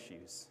 we've got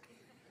issues.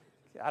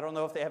 I don't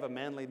know if they have a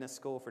manliness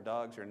school for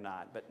dogs or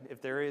not, but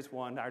if there is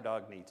one, our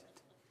dog needs it.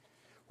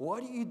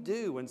 What do you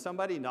do when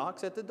somebody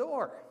knocks at the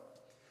door?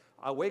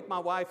 I wake my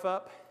wife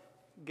up,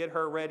 get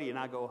her ready, and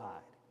I go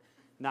hide.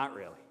 Not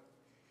really.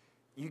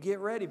 You get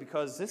ready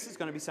because this is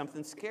going to be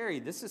something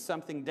scary. This is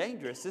something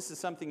dangerous. This is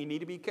something you need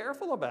to be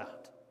careful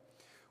about.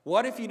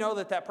 What if you know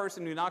that that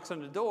person who knocks on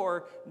the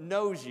door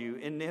knows you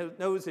and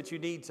knows that you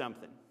need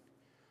something?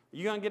 Are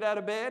you going to get out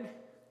of bed?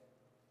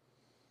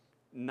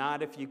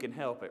 Not if you can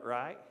help it,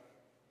 right?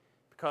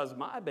 Because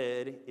my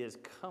bed is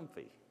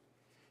comfy.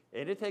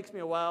 And it takes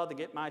me a while to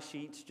get my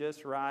sheets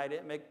just right.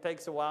 It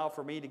takes a while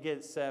for me to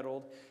get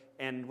settled.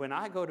 And when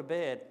I go to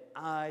bed,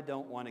 I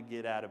don't want to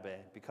get out of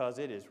bed because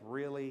it is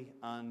really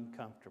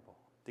uncomfortable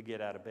to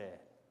get out of bed.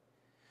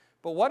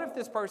 But what if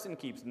this person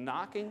keeps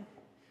knocking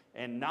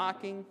and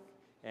knocking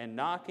and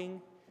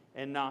knocking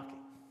and knocking?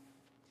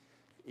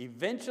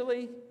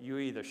 Eventually, you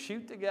either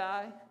shoot the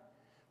guy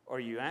or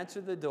you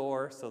answer the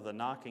door so the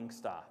knocking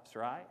stops,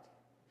 right?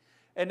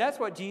 And that's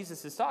what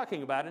Jesus is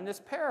talking about in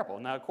this parable.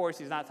 Now, of course,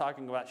 he's not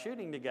talking about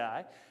shooting the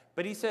guy,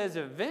 but he says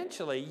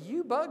eventually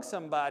you bug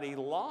somebody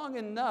long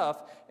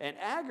enough and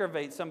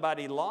aggravate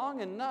somebody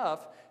long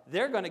enough,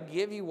 they're going to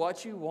give you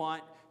what you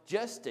want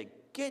just to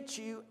get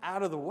you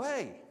out of the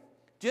way,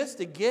 just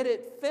to get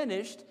it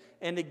finished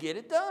and to get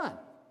it done.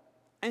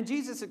 And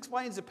Jesus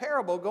explains the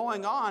parable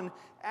going on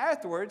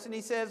afterwards, and he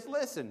says,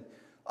 listen,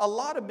 a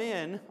lot of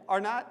men are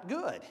not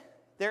good.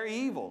 They're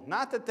evil.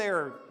 Not that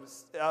they're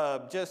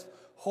just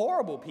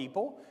horrible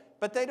people,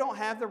 but they don't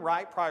have the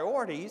right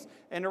priorities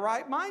and the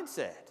right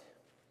mindset.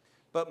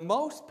 But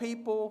most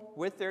people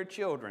with their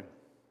children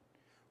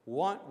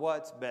want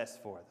what's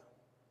best for them.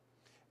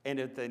 And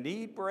if they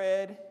need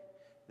bread,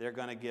 they're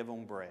going to give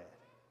them bread.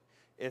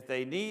 If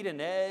they need an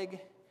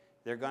egg,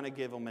 they're going to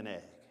give them an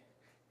egg.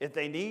 If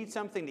they need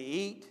something to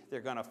eat,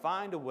 they're going to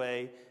find a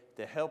way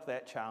to help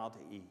that child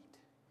to eat.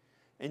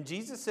 And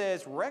Jesus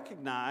says,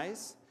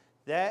 recognize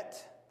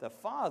that the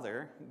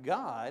Father,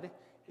 God,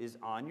 is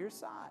on your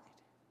side.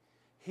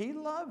 He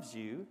loves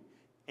you,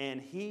 and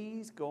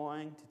he's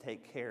going to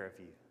take care of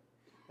you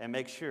and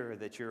make sure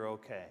that you're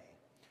okay.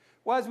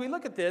 Well, as we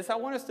look at this, I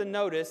want us to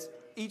notice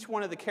each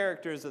one of the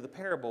characters of the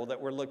parable that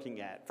we're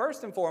looking at.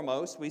 First and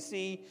foremost, we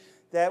see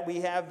that we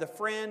have the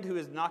friend who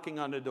is knocking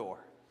on the door.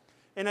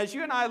 And as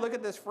you and I look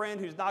at this friend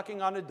who's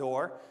knocking on the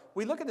door,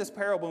 we look at this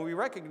parable and we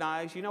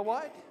recognize, you know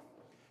what?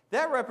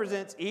 That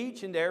represents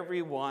each and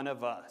every one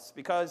of us.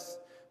 Because,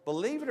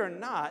 believe it or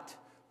not,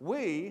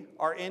 we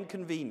are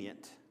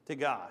inconvenient to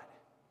God.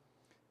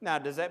 Now,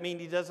 does that mean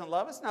he doesn't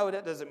love us? No,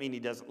 that doesn't mean he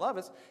doesn't love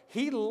us.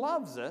 He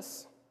loves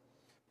us,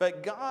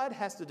 but God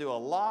has to do a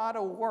lot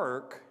of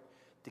work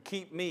to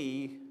keep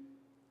me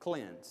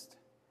cleansed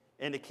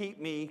and to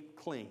keep me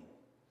clean.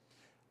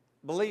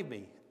 Believe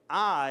me,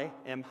 I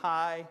am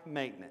high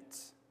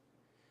maintenance.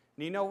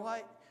 And you know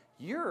what?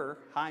 You're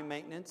high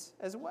maintenance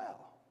as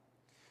well.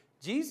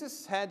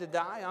 Jesus had to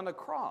die on the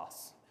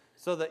cross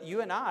so that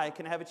you and I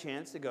can have a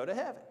chance to go to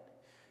heaven.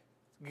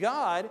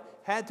 God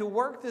had to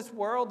work this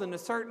world in a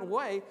certain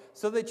way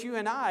so that you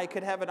and I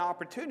could have an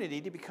opportunity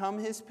to become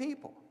his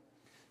people.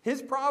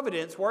 His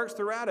providence works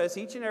throughout us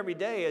each and every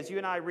day. As you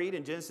and I read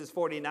in Genesis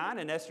 49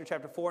 and Esther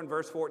chapter 4 and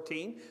verse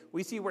 14,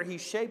 we see where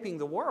he's shaping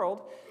the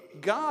world.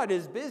 God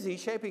is busy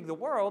shaping the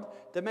world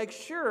to make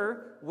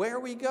sure where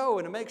we go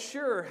and to make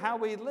sure how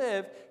we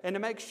live and to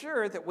make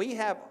sure that we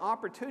have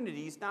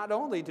opportunities not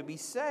only to be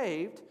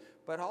saved,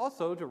 but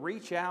also to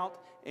reach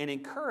out and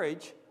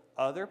encourage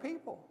other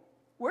people.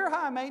 We're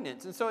high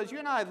maintenance. And so as you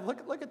and I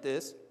look at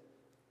this,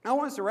 I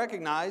want us to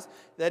recognize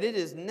that it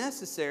is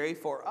necessary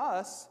for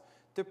us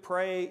to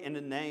pray in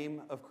the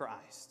name of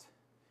Christ.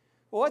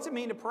 Well, what's it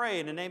mean to pray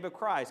in the name of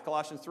Christ?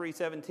 Colossians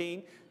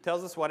 3:17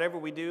 tells us whatever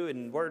we do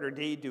in word or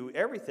deed, do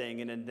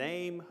everything in the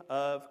name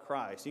of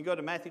Christ. You go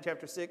to Matthew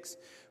chapter 6,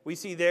 we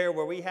see there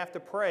where we have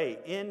to pray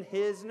in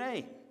his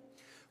name.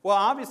 Well,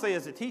 obviously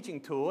as a teaching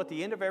tool, at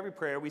the end of every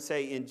prayer, we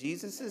say, in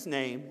Jesus'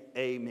 name,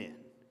 amen.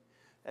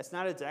 That's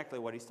not exactly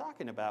what he's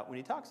talking about when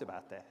he talks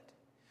about that.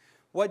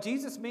 What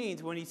Jesus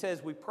means when he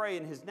says we pray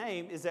in his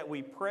name is that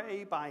we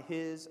pray by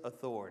his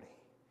authority.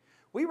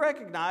 We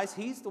recognize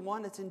He's the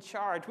one that's in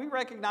charge. We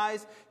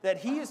recognize that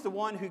He is the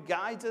one who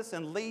guides us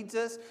and leads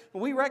us.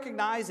 And we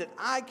recognize that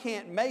I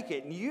can't make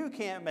it, and you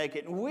can't make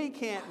it, and we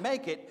can't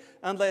make it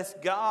unless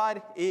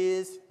God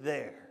is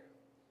there.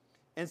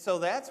 And so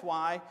that's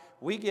why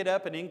we get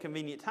up at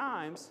inconvenient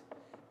times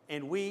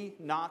and we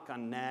knock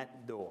on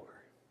that door.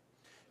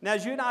 Now,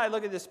 as you and I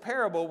look at this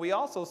parable, we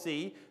also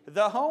see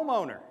the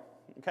homeowner,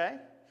 okay?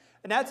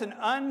 And that's an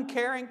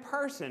uncaring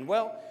person.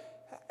 Well,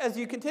 as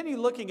you continue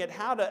looking at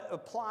how to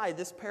apply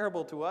this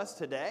parable to us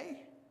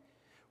today,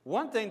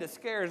 one thing that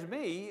scares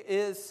me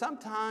is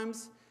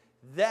sometimes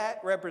that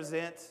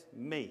represents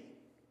me.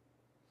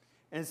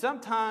 And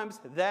sometimes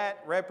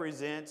that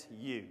represents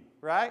you,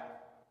 right?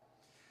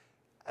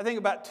 I think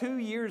about 2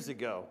 years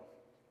ago,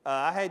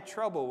 I had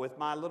trouble with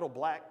my little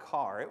black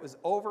car. It was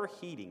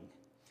overheating.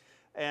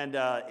 And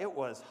it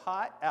was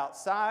hot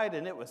outside,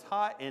 and it was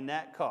hot in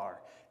that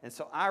car. And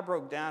so I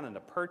broke down in the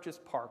Purchase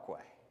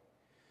Parkway.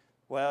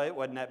 Well, it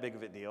wasn't that big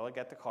of a deal. I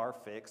got the car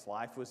fixed.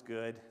 Life was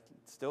good.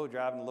 Still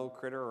driving the little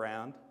critter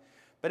around.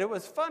 But it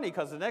was funny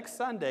because the next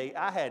Sunday,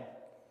 I had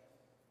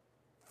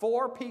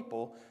 4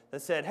 people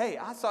that said, "Hey,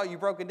 I saw you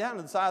broken down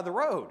on the side of the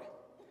road."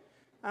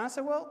 And I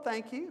said, "Well,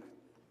 thank you.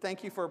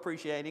 Thank you for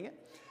appreciating it."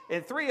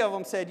 And 3 of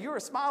them said, "You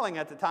were smiling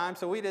at the time,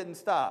 so we didn't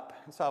stop."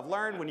 So I've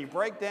learned when you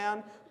break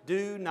down,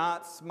 do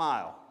not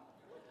smile.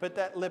 Put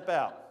that lip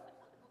out.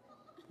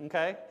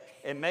 Okay?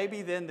 And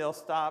maybe then they'll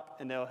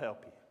stop and they'll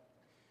help you.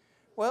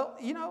 Well,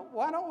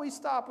 why don't we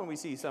stop when we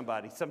see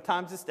somebody?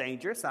 Sometimes it's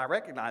dangerous. I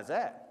recognize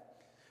that.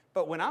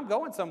 But when I'm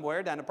going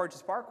somewhere down the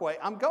Purchase Parkway,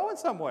 I'm going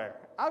somewhere.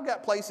 I've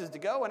got places to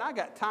go, and I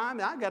got time,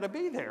 and I got to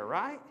be there,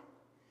 right?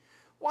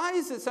 Why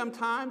is it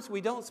sometimes we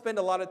don't spend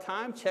a lot of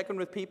time checking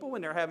with people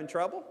when they're having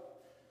trouble?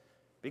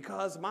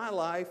 Because my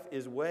life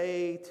is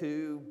way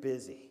too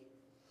busy.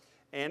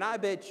 And I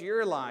bet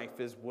your life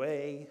is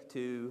way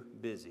too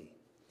busy.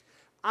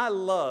 I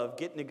love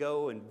getting to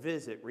go and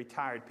visit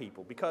retired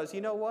people because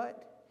you know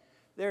what?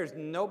 There's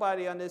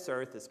nobody on this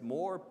earth that's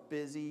more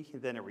busy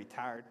than a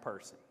retired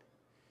person.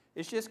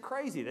 It's just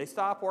crazy. They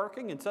stop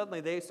working and suddenly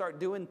they start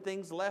doing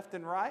things left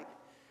and right.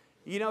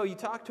 You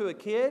talk to a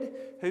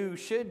kid who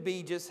should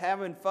be just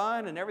having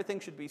fun and everything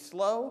should be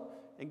slow.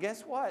 And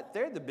guess what?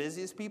 They're the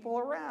busiest people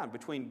around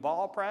between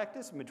ball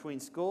practice and between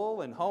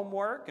school and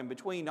homework and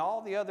between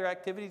all the other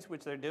activities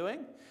which they're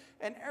doing.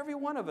 And every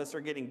one of us are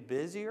getting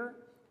busier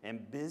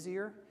and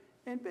busier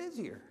and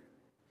busier.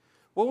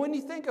 Well, when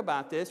you think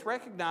about this,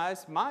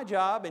 recognize my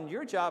job and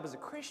your job as a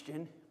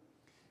Christian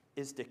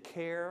is to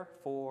care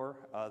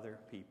for other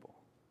people.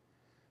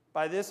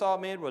 By this all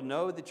men will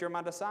know that you're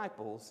my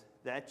disciples,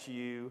 that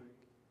you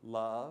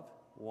love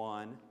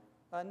one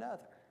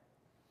another.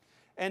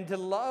 And to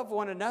love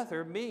one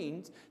another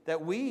means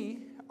that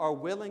we are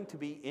willing to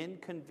be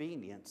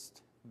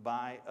inconvenienced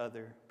by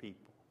other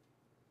people.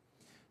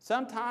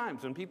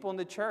 Sometimes when people in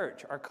the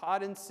church are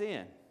caught in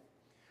sin,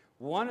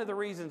 one of the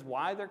reasons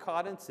why they're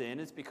caught in sin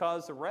is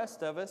because the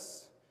rest of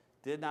us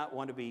did not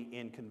want to be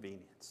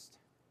inconvenienced.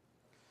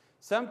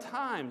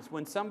 Sometimes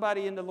when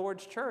somebody in the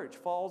Lord's church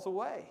falls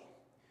away,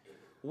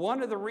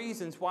 one of the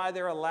reasons why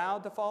they're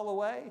allowed to fall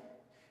away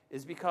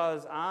is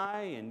because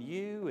I and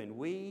you and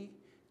we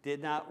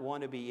did not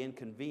want to be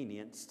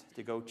inconvenienced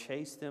to go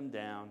chase them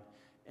down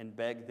and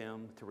beg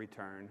them to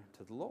return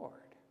to the Lord.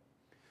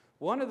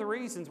 One of the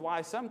reasons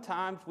why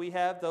sometimes we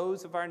have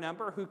those of our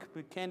number who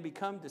can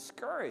become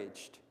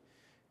discouraged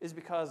is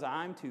because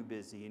I'm too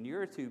busy and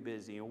you're too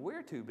busy and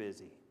we're too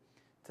busy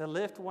to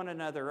lift one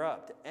another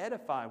up, to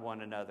edify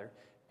one another,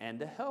 and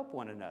to help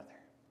one another.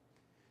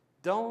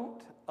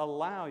 Don't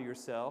allow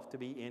yourself to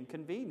be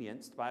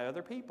inconvenienced by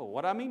other people.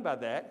 What I mean by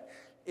that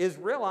is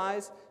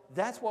realize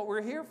that's what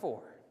we're here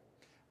for.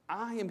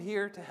 I am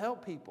here to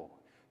help people.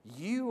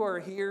 You are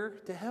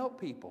here to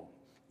help people.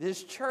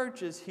 This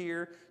church is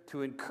here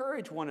to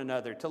encourage one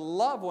another, to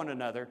love one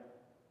another,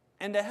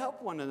 and to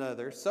help one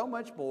another so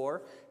much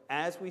more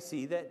as we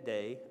see that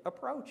day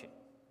approaching.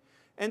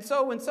 And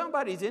so when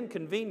somebody's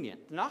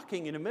inconvenient,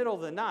 knocking in the middle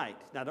of the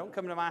night, now don't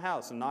come to my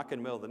house and knock in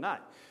the middle of the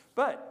night,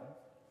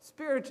 but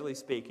spiritually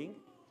speaking,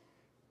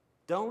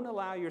 don't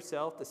allow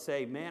yourself to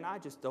say, "Man, I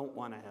just don't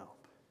want to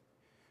help."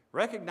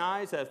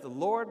 Recognize that if the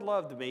Lord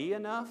loved me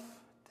enough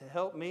to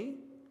help me,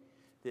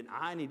 then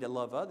I need to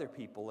love other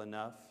people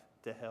enough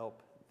to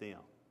help them.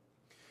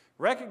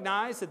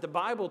 Recognize that the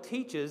Bible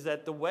teaches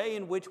that the way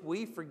in which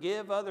we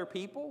forgive other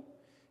people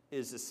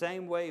is the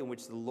same way in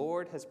which the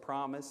Lord has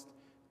promised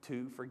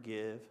to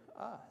forgive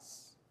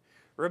us.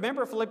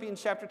 Remember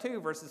Philippians chapter 2,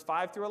 verses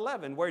 5 through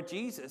 11, where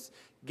Jesus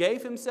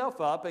gave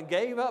himself up and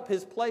gave up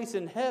his place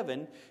in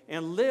heaven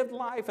and lived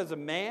life as a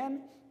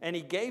man, and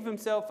he gave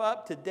himself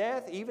up to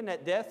death, even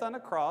at death on a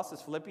cross,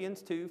 as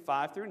Philippians 2,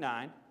 5 through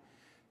 9.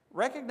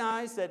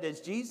 Recognize that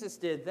as Jesus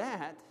did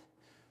that,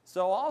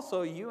 so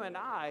also you and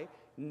I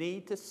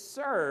need to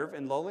serve,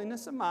 in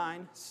lowliness of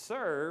mind,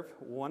 serve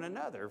one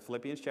another.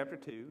 Philippians chapter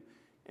 2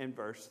 and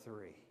verse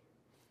 3.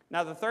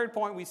 Now the third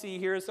point we see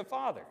here is the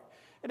Father.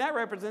 And that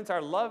represents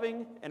our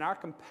loving and our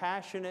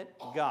compassionate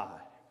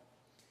God.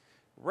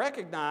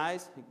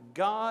 Recognize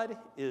God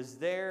is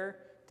there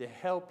to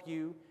help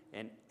you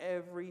in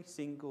every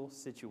single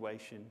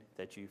situation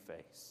that you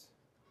face.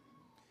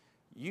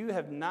 You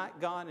have not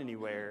gone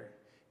anywhere,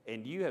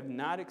 and you have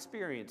not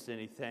experienced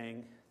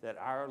anything that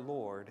our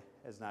Lord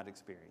has not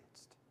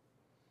experienced.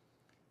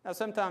 Now,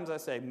 sometimes I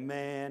say,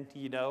 man,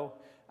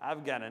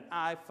 I've got an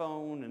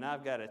iPhone, and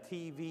I've got a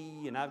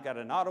TV, and I've got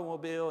an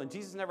automobile, and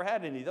Jesus never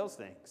had any of those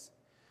things.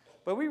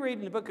 But we read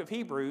in the book of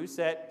Hebrews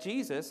that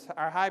Jesus,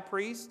 our high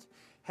priest,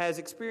 has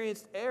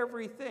experienced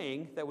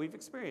everything that we've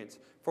experienced.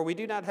 For we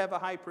do not have a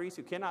high priest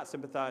who cannot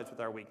sympathize with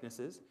our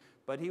weaknesses,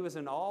 but he was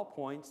in all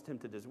points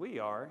tempted as we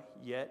are,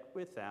 yet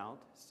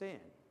without sin.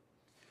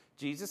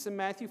 Jesus in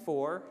Matthew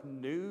 4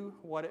 knew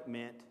what it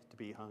meant to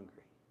be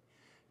hungry.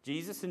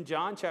 Jesus in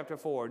John chapter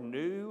 4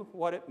 knew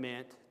what it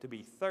meant to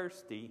be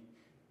thirsty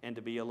and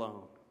to be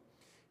alone.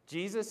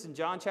 Jesus in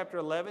John chapter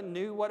 11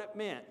 knew what it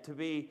meant to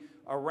be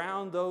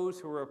around those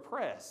who were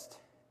oppressed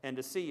and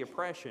to see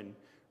oppression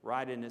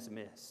right in his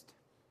midst.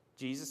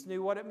 Jesus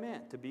knew what it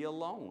meant to be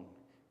alone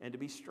and to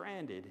be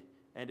stranded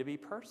and to be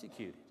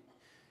persecuted.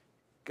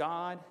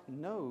 God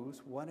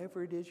knows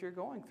whatever it is you're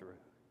going through.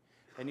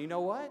 And you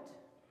know what?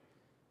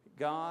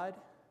 God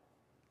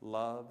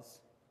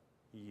loves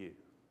you.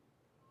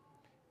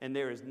 And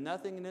there is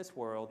nothing in this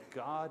world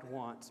God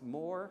wants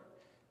more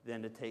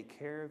than to take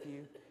care of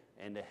you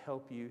and to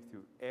help you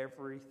through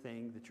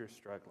everything that you're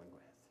struggling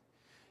with.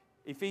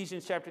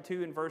 Ephesians chapter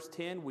 2 and verse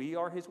 10, we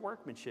are his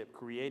workmanship,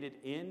 created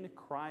in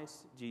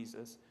Christ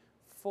Jesus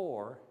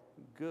for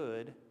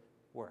good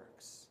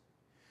works.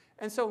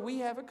 And so we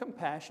have a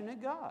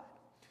compassionate God.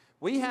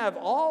 We have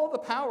all the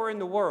power in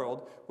the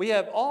world. We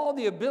have all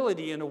the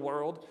ability in the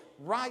world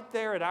right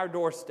there at our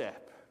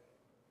doorstep.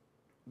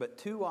 But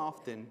too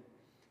often,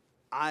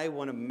 I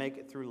want to make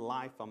it through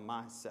life on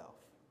myself.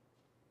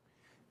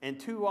 And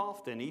too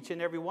often, each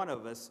and every one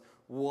of us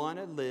want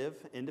to live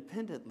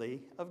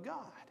independently of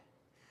God.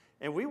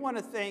 And we want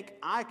to think,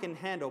 I can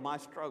handle my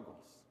struggles.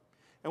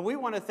 And we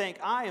want to think,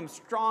 I am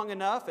strong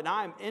enough and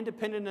I am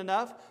independent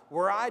enough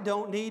where I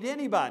don't need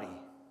anybody.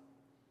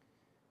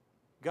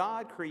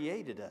 God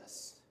created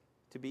us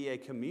to be a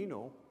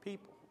communal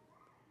people,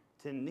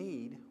 to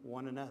need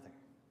one another.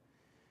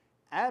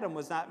 Adam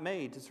was not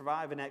made to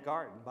survive in that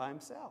garden by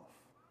himself.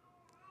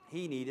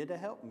 He needed a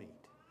helpmeet.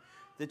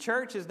 The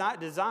church is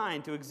not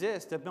designed to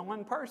exist of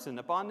one person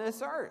upon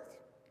this earth.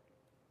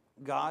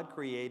 God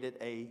created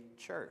a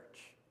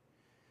church.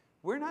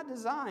 We're not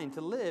designed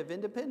to live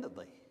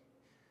independently.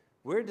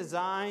 We're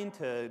designed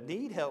to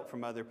need help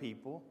from other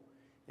people,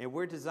 and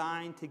we're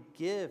designed to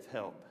give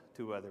help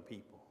to other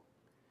people.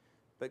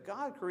 But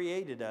God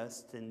created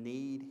us to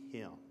need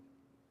him.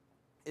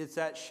 It's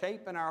that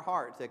shape in our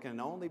hearts that can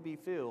only be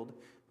filled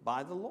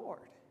by the Lord.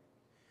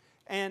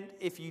 And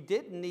if you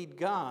didn't need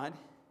God,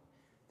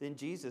 then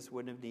Jesus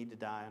wouldn't have needed to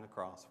die on the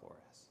cross for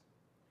us.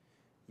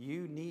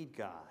 You need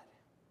God.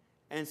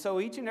 And so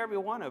each and every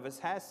one of us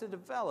has to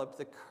develop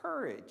the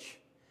courage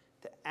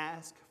to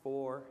ask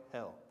for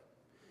help,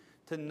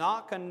 to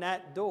knock on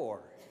that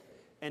door,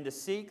 and to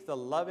seek the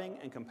loving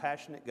and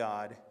compassionate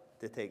God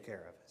to take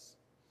care of us.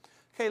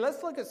 Okay,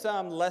 let's look at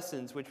some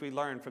lessons which we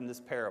learned from this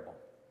parable.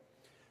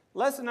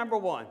 Lesson number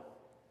 1,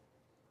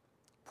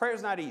 prayer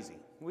is not easy.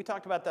 We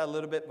talked about that a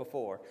little bit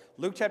before.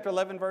 Luke chapter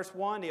 11, verse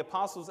 1, the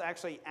apostles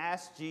actually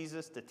asked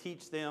Jesus to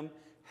teach them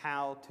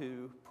how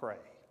to pray.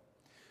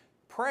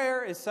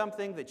 Prayer is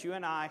something that you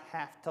and I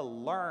have to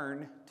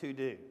learn to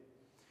do.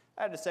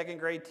 I had a second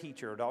grade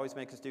teacher who would always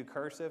make us do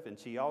cursive, and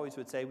she always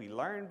would say, we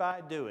learn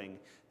by doing.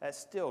 That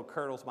still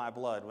curdles my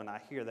blood when I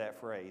hear that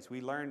phrase.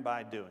 We learn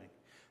by doing.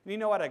 And you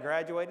know what? I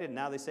graduated, and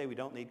now they say we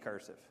don't need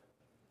cursive.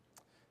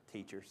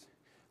 Teachers.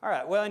 All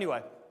right, well,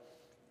 anyway.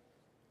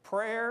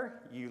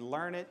 Prayer, you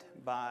learn it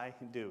by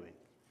doing.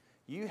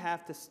 You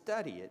have to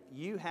study it.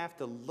 You have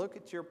to look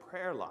at your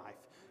prayer life.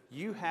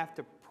 You have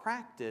to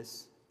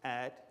practice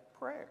at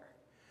prayer.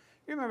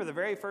 You remember the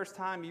very first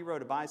time you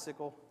rode a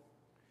bicycle?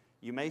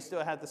 You may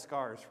still have the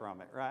scars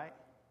from it, right?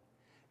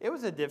 It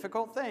was a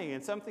difficult thing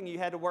and something you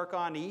had to work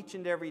on each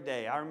and every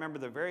day. I remember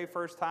the very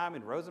first time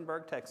in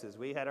Rosenberg, Texas,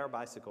 we had our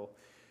bicycle.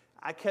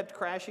 I kept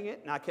crashing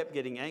it, and I kept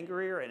getting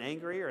angrier and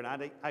angrier, and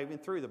I even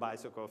threw the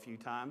bicycle a few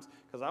times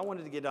because I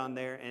wanted to get on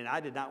there, and I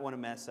did not want to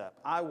mess up.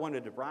 I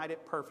wanted to ride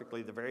it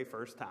perfectly the very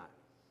first time.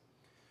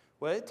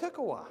 Well, it took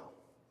a while.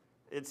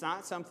 It's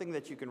not something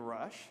that you can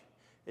rush.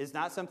 It's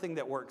not something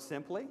that works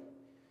simply,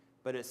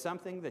 but it's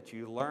something that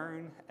you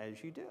learn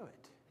as you do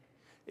it.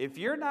 If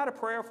you're not a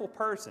prayerful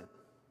person,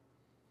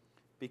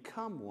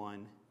 become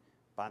one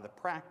by the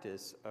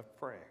practice of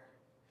prayer.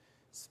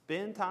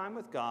 Spend time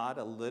with God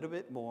a little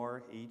bit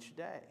more each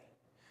day.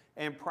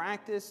 And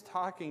practice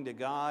talking to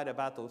God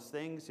about those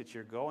things that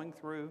you're going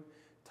through.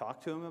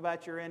 Talk to him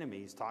about your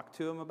enemies. Talk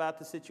to him about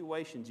the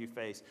situations you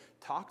face.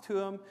 Talk to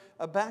him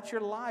about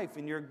your life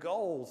and your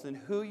goals and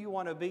who you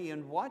want to be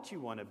and what you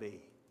want to be.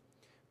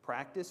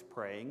 Practice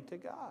praying to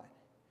God.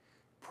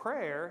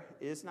 Prayer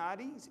is not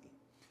easy.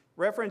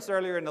 Referenced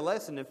earlier in the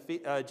lesson,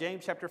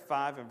 James chapter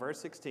 5 and verse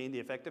 16, the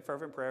effective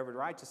fervent prayer of a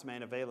righteous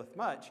man availeth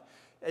much.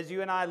 as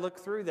you and I look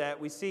through that,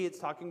 we see it's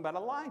talking about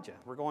Elijah.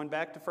 We're going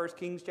back to 1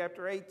 Kings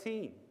chapter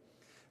 18.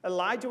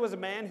 Elijah was a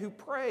man who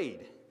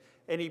prayed.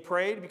 And he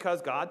prayed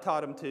because God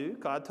taught him to,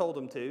 God told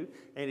him to,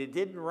 and it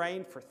didn't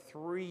rain for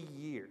 3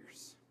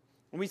 years.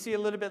 And we see a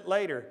little bit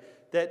later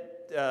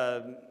that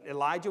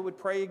Elijah would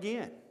pray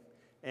again.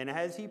 And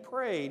as he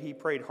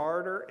prayed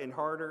harder and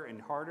harder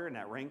and harder, and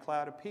that rain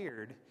cloud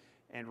appeared,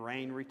 and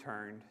rain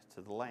returned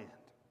to the land.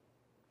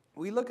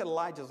 We look at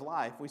Elijah's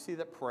life, we see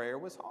that prayer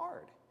was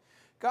hard.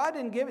 God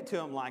didn't give it to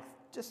him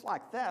just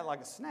like that,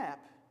 like a snap.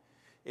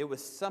 It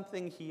was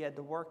something he had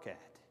to work at,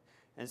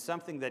 and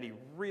something that he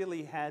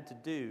really had to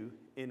do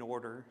in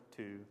order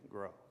to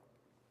grow.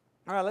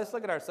 All right, let's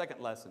look at our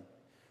second lesson.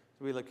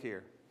 So we look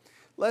here.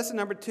 Lesson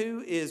number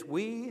 2 is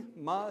we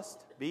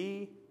must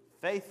be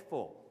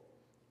faithful.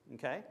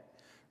 Okay?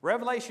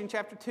 Revelation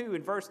chapter 2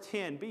 and verse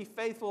 10, be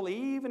faithful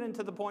even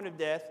unto the point of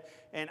death,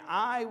 and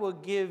I will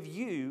give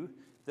you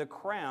the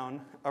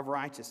crown of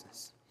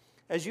righteousness.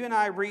 As you and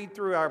I read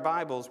through our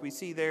Bibles, we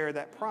see there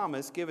that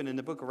promise given in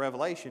the book of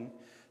Revelation,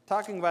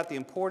 talking about the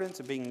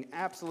importance of being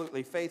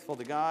absolutely faithful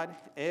to God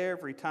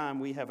every time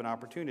we have an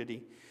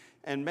opportunity,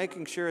 and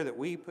making sure that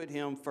we put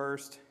Him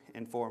first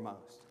and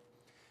foremost.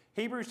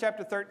 Hebrews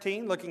chapter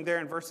 13, looking there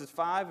in verses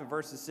 5 and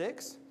verses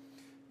 6,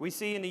 we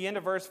see in the end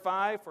of verse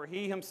 5, for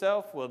He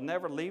Himself will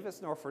never leave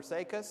us nor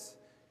forsake us.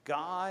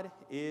 God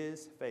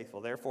is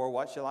faithful. Therefore,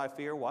 what shall I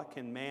fear? What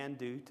can man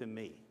do to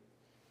me?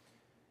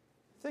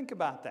 Think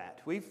about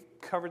that. We've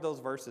covered those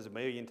verses a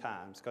million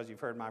times because you've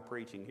heard my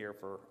preaching here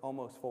for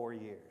almost 4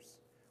 years,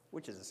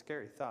 which is a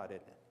scary thought,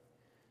 isn't it?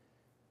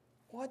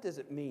 What does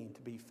it mean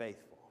to be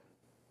faithful?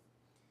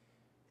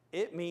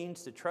 It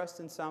means to trust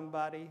in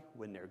somebody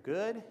when they're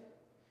good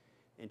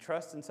and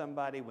trust in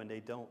somebody when they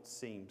don't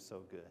seem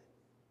so good.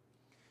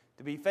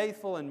 To be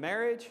faithful in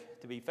marriage,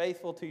 to be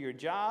faithful to your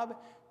job,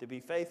 to be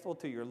faithful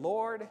to your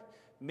Lord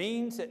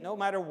means that no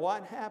matter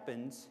what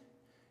happens,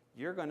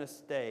 you're going to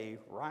stay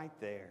right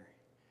there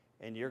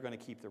and you're going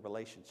to keep the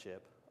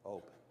relationship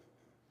open.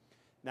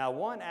 Now,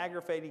 one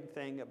aggravating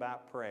thing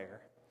about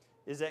prayer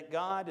is that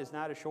God is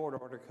not a short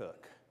order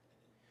cook.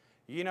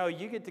 You know,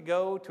 you get to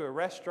go to a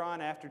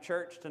restaurant after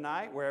church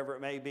tonight, wherever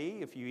it may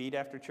be, if you eat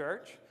after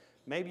church,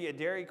 maybe a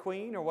Dairy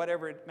Queen or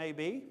whatever it may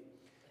be,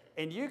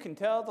 and you can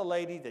tell the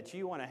lady that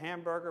you want a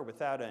hamburger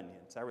without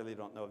onions. I really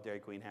don't know if Dairy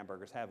Queen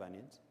hamburgers have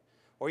onions.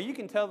 Or you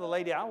can tell the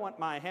lady, I want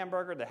my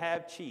hamburger to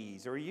have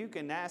cheese. Or you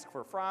can ask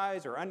for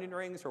fries or onion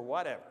rings or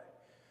whatever.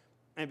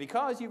 And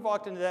because you've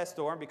walked into that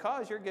store and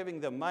because you're giving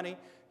them money,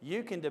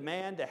 you can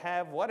demand to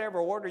have whatever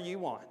order you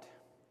want.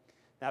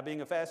 Now,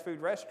 being a fast food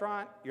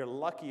restaurant, you're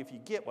lucky if you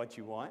get what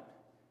you want,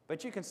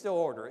 but you can still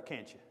order it,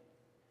 can't you?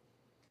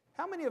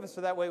 How many of us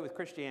are that way with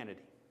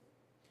Christianity?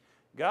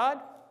 God,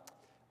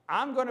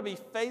 I'm going to be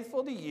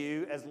faithful to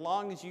you as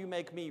long as you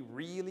make me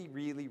really,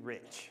 really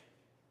rich.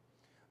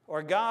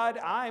 Or God,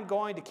 I'm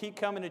going to keep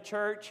coming to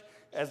church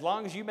as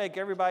long as you make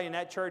everybody in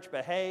that church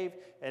behave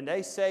and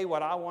they say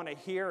what I want to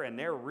hear and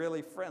they're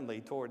really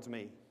friendly towards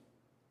me.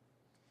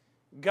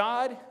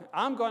 God,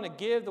 I'm going to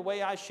give the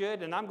way I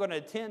should and I'm going to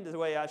attend the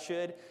way I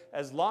should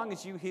as long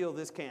as you heal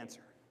this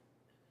cancer.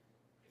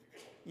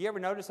 You ever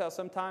notice how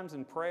sometimes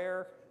in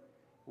prayer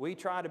we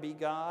try to be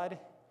God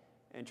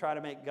and try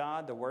to make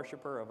God the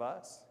worshiper of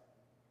us?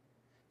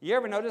 You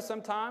ever notice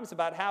sometimes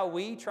about how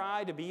we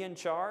try to be in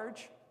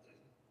charge?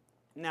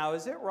 Now,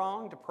 is it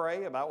wrong to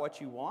pray about what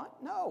you want?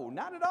 No,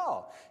 not at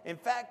all. In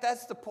fact,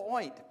 that's the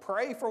point.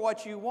 Pray for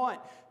what you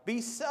want.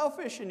 Be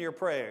selfish in your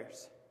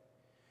prayers.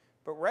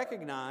 But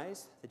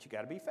recognize that you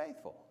got to be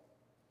faithful.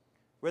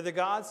 Whether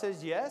God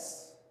says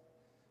yes,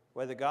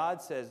 whether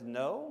God says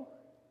no,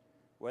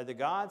 whether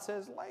God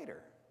says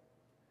later,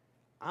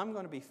 I'm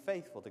going to be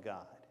faithful to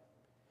God.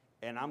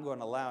 And I'm going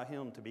to allow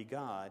Him to be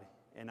God,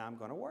 and I'm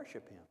going to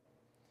worship Him.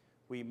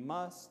 We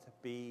must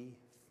be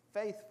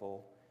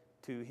faithful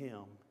to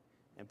Him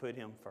and put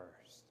Him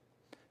first.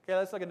 Okay,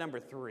 let's look at number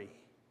 3.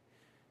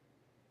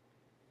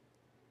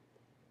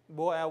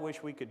 Boy, I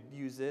wish we could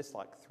use this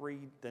like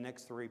the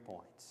next 3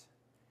 points,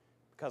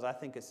 because I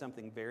think it's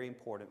something very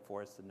important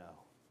for us to know.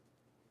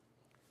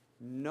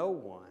 No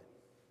one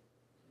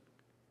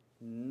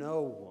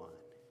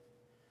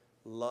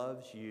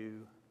loves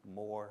you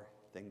more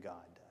than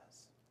God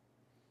does.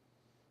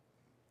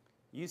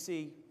 You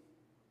see,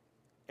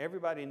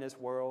 everybody in this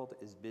world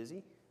is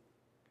busy.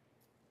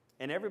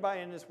 And everybody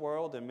in this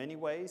world, in many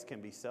ways,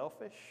 can be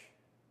selfish.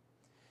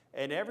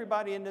 And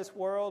everybody in this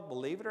world,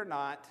 believe it or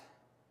not,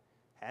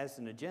 has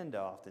an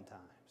agenda oftentimes.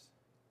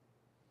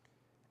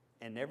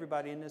 And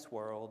everybody in this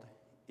world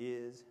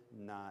is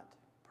not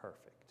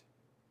perfect.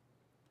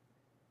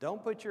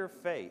 Don't put your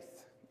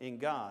faith in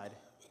God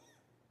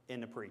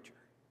in the preacher,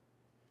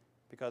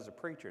 because the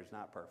preacher is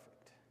not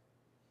perfect.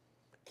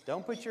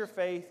 Don't put your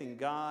faith in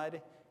God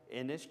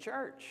in this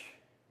church,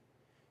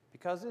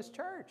 because this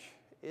church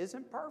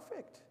isn't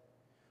perfect.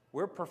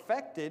 We're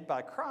perfected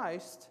by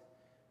Christ,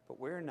 but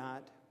we're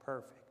not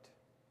perfect.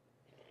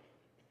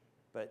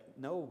 But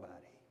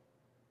nobody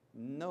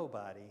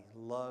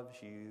loves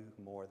you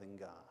more than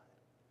God.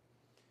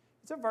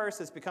 It's a verse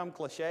that's become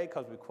cliche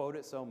because we quote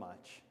it so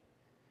much.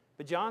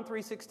 But John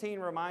 3:16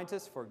 reminds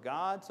us, "For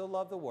God so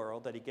loved the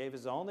world that he gave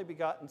his only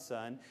begotten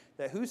Son,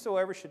 that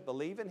whosoever should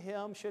believe in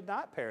him should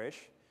not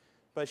perish,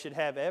 but should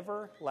have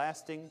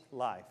everlasting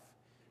life."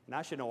 And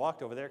I shouldn't have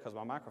walked over there because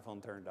my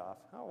microphone turned off.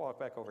 I'll walk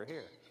back over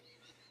here.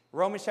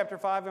 Romans chapter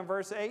 5 and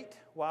verse 8,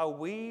 "While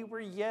we were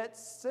yet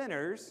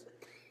sinners,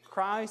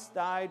 Christ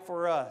died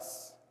for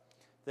us.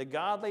 The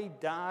godly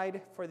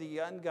died for the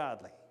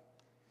ungodly."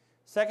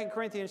 2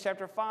 Corinthians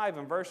chapter 5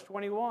 and verse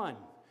 21,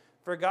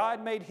 "For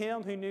God made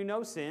him who knew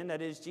no sin,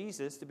 that is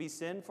Jesus, to be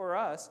sin for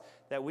us,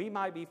 that we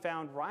might be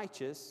found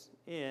righteous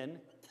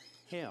in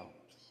him."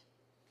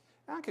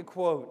 I could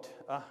quote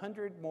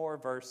 100 more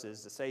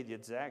verses to say the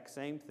exact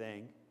same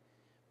thing,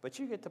 but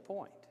you get the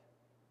point.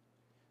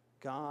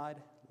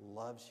 God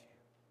loves you.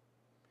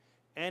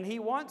 And he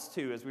wants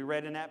to, as we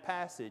read in that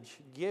passage,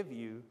 give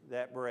you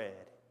that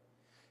bread.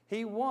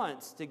 He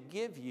wants to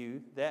give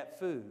you that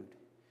food.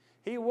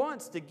 He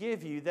wants to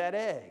give you that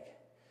egg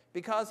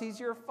because he's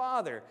your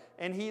Father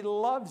and he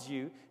loves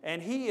you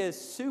and he is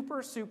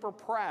super, super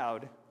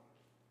proud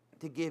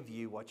to give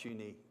you what you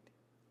need.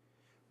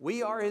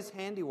 We are his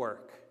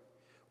handiwork.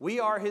 We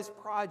are his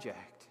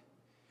project.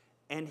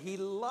 And he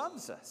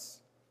loves us.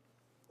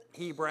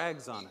 He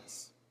brags on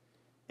us.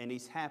 And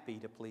he's happy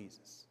to please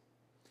us.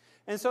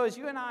 And so as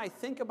you and I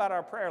think about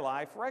our prayer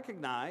life,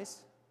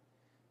 recognize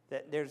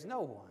that there's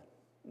no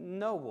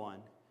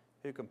one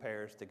who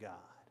compares to God.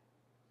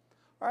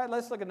 All right,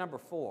 let's look at number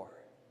 4.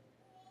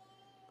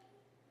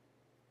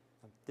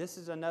 This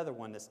is another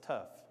one that's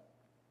tough.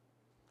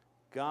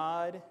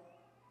 God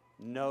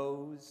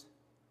knows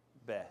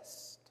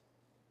best.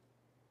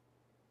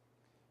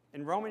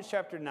 In Romans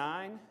chapter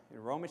 9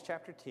 and Romans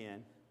chapter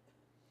 10,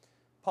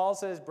 Paul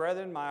says,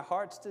 "Brethren, my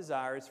heart's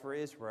desire is for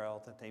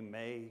Israel, that they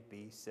may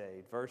be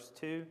saved." Verse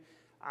 2,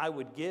 "I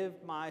would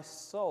give my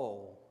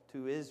soul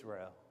to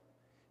Israel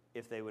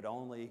if they would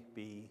only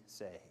be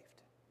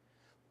saved."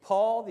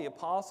 Paul, the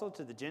apostle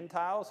to the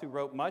Gentiles who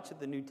wrote much of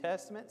the New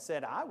Testament,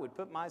 said, "I would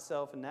put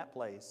myself in that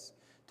place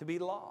to be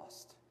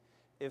lost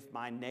if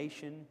my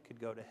nation could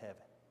go to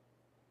heaven."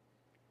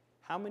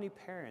 How many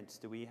parents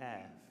do we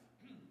have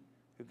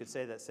who could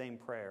say that same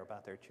prayer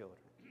about their children?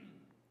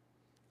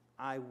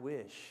 "I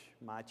wish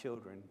my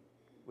children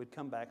would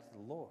come back to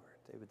the Lord,"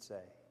 they would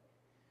say.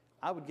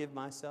 "I would give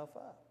myself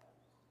up."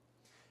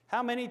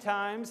 How many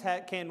times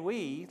can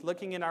we,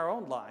 looking in our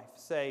own life,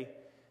 say,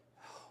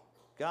 "Oh,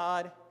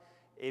 God,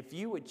 if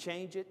you would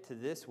change it to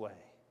this way.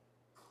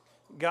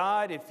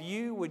 God, if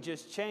you would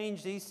just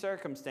change these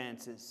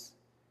circumstances,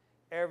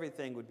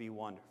 everything would be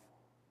wonderful."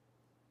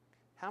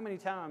 How many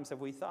times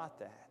have we thought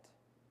that?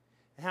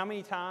 And how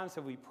many times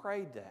have we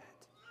prayed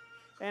that?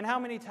 And how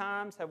many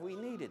times have we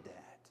needed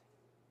that?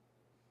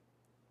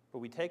 But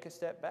we take a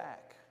step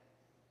back,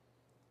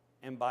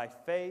 and by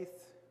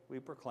faith we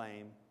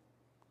proclaim,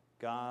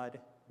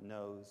 God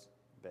knows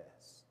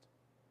best.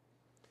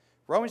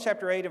 Romans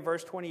chapter 8 and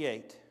verse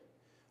 28,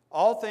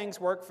 "All things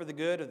work for the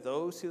good of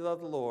those who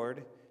love the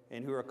Lord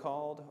and who are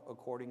called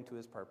according to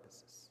his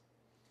purposes."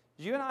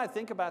 As you and I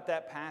think about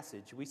that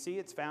passage, we see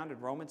it's found in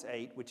Romans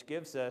 8, which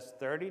gives us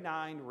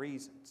 39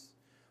 reasons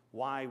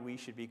why we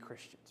should be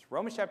Christians.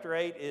 Romans chapter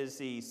 8 is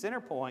the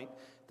center point,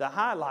 the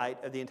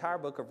highlight of the entire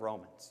book of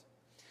Romans.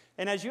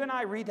 And as you and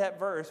I read that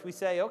verse, we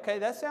say, okay,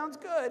 that sounds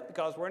good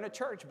because we're in a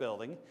church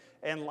building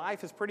and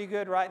life is pretty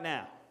good right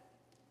now.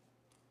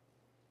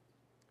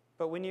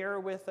 But when you're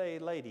with a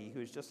lady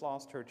who's just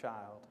lost her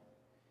child,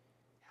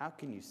 how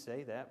can you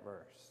say that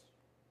verse?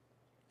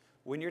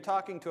 When you're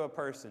talking to a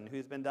person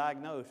who's been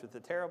diagnosed with a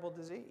terrible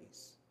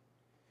disease,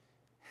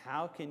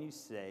 how can you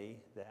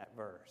say that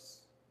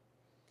verse?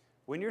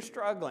 When you're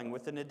struggling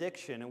with an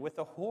addiction and with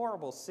a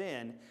horrible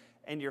sin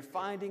and you're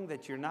finding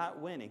that you're not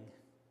winning,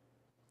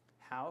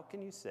 how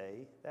can you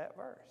say that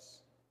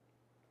verse?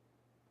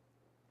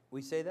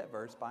 We say that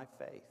verse by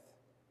faith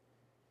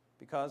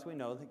because we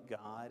know that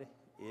God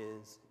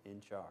is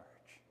in charge.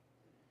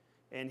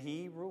 And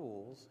he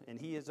rules and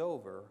he is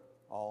over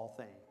all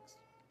things.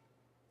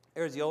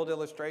 There's the old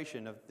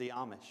illustration of the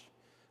Amish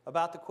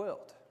about the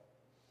quilt.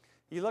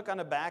 You look on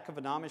the back of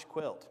an Amish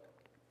quilt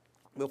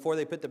before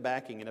they put the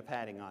backing and the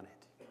padding on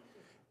it.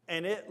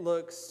 And it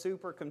looks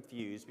super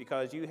confused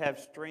because you have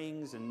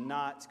strings and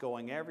knots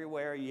going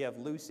everywhere. You have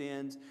loose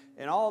ends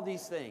and all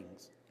these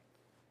things.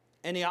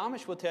 And the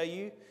Amish will tell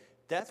you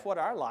that's what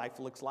our life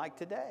looks like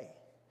today.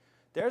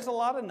 There's a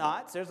lot of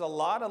knots. There's a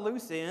lot of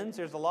loose ends.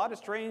 There's a lot of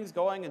strings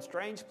going in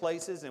strange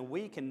places, and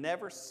we can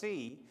never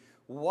see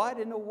what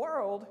in the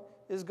world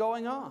is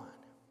going on.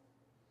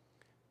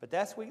 But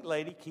that sweet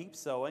lady keeps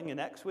sewing, and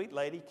that sweet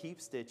lady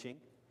keeps stitching.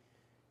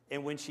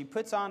 And when she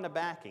puts on the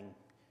backing,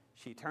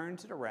 she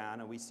turns it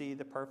around, and we see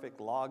the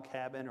perfect log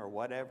cabin or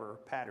whatever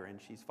pattern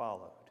she's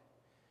followed.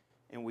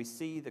 And we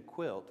see the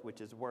quilt, which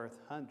is worth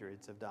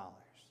hundreds of dollars.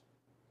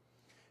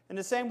 In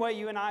the same way,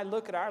 you and I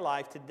look at our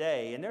life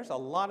today, and there's a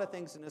lot of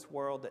things in this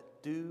world that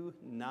do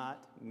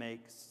not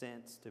make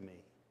sense to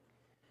me.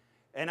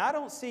 And I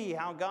don't see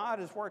how God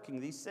is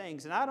working these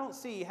things. And I don't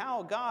see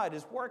how God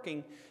is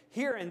working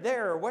here and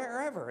there or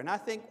wherever. And I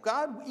think,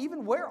 God,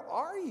 even where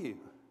are you?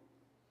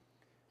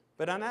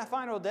 But on that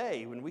final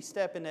day, when we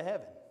step into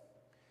heaven,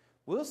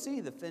 we'll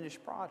see the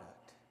finished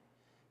product.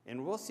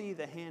 And we'll see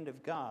the hand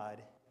of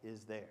God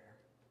is there.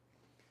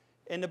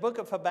 In the book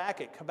of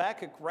Habakkuk,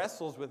 Habakkuk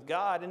wrestles with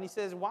God. And he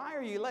says, why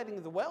are you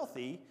letting the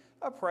wealthy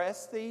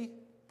oppress the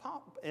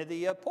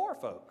poor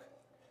folk?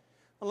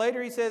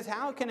 Later he says,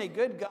 how can a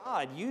good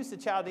God use the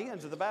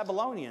Chaldeans or the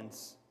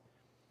Babylonians?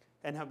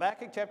 And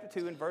Habakkuk chapter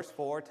 2 and verse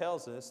 4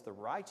 tells us, the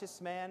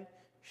righteous man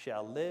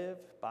shall live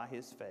by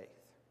his faith.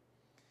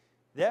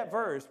 That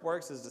verse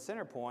works as the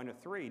center point of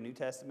 3 New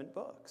Testament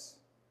books.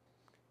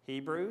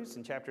 Hebrews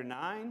in chapter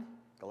 9,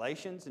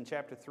 Galatians in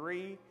chapter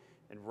 3,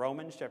 and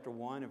Romans chapter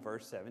 1 and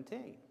verse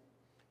 17.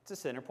 It's the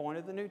center point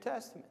of the New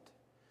Testament.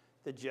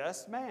 The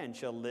just man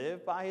shall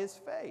live by his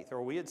faith,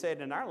 or we would say it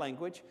in our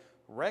language,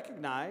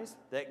 recognize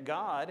that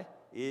God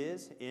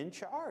is in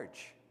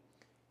charge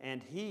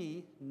and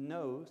he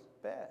knows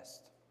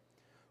best.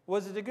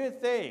 Was it a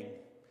good thing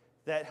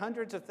that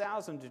hundreds of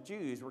thousands of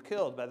Jews were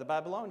killed by the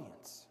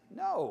Babylonians?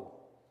 No.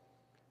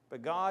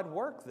 But God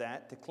worked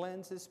that to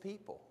cleanse his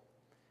people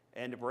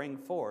and to bring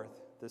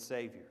forth the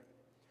Savior.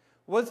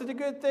 Was it a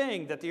good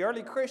thing that the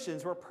early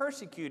Christians were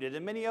persecuted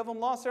and many of them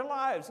lost their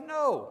lives?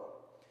 No.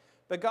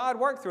 But God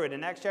worked through it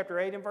in Acts chapter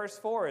 8 and verse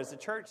 4 as the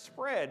church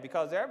spread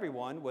because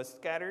everyone was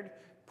scattered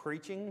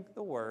preaching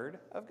the word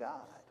of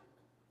God.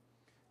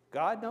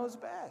 God knows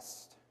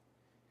best.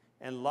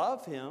 And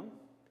love him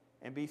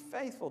and be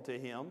faithful to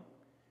him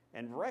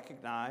and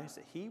recognize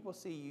that he will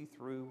see you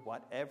through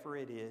whatever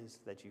it is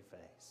that you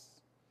face.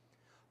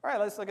 All right,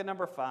 let's look at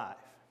number 5.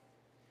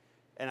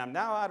 And I'm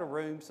now out of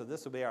room, so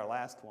this will be our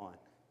last one.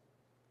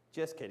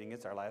 Just kidding,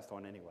 it's our last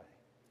one anyway.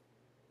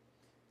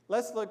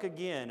 Let's look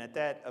again at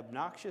that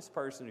obnoxious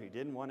person who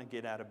didn't want to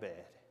get out of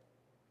bed.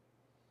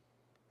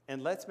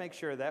 And let's make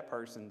sure that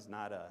person's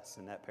not us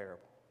in that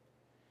parable.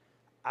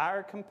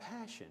 Our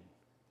compassion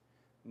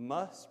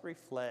must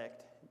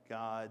reflect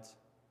God's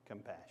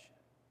compassion.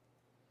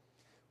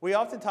 We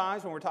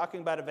oftentimes, when we're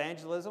talking about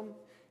evangelism,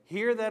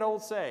 hear that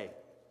old saying,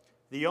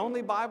 the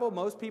only Bible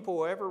most people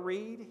will ever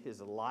read is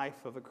the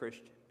life of a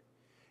Christian.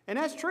 And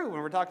that's true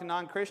when we're talking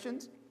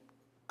non-Christians,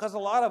 because a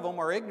lot of them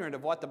are ignorant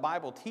of what the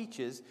Bible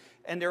teaches,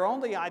 and their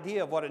only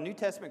idea of what a New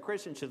Testament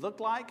Christian should look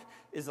like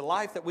is the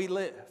life that we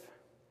live.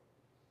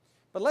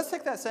 But let's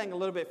take that saying a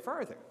little bit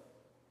further.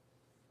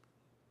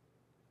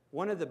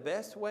 One of the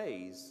best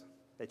ways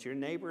that your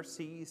neighbor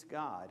sees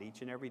God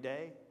each and every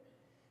day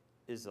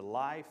is the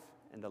life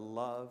and the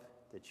love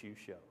that you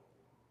show.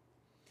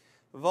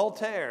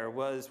 Voltaire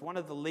was one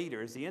of the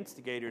leaders, the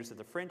instigators of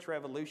the French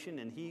Revolution,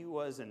 and he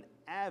was an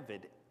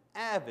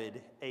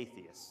avid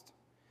atheist.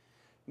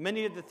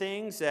 Many of the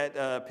things that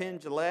Penn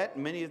Jillette,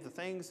 many of the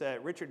things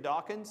that Richard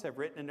Dawkins have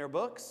written in their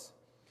books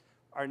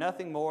are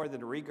nothing more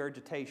than a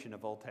regurgitation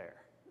of Voltaire.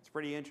 It's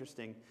pretty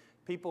interesting.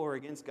 People who are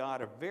against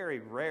God are very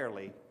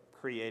rarely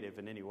creative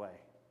in any way.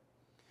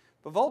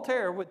 But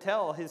Voltaire would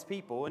tell his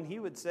people, and he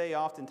would say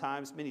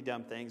oftentimes many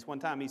dumb things. One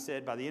time he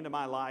said, by the end of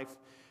my life,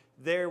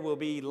 there will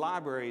be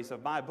libraries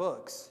of my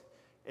books,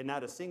 and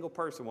not a single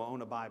person will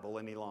own a Bible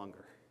any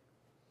longer.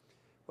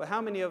 Well, how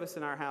many of us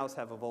in our house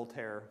have a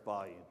Voltaire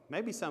volume?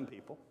 Maybe some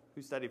people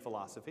who study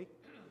philosophy.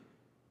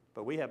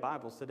 But we have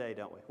Bibles today,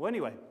 don't we? Well,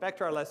 anyway, back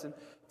to our lesson.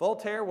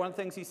 Voltaire, one of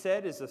the things he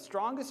said is the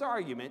strongest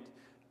argument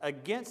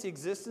against the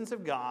existence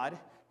of God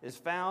is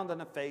found on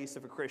the face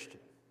of a Christian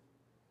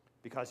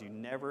because you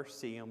never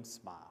see him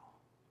smile.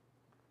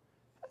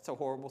 That's a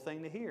horrible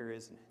thing to hear,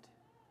 isn't it?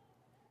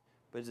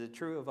 But is it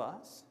true of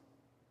us?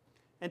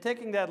 And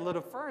taking that a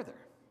little further,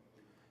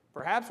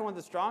 perhaps one of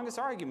the strongest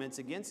arguments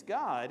against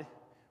God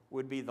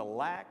would be the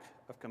lack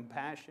of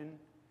compassion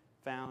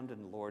found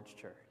in the Lord's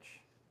church.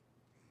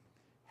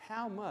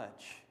 How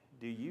much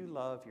do you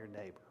love your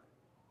neighbor?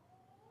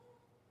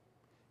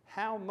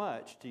 How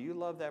much do you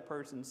love that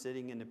person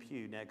sitting in the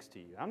pew next to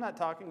you? I'm not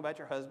talking about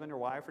your husband or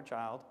wife or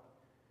child.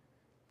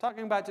 I'm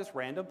talking about just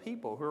random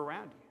people who are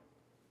around you.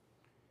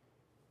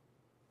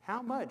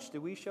 How much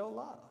do we show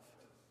love?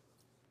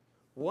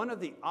 One of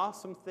the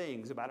awesome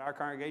things about our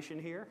congregation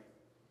here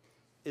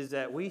is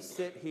that we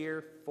sit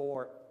here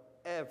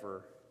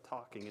forever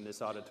talking in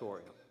this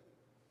auditorium.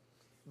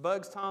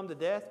 Bugs Tom to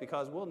death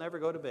because we'll never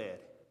go to bed.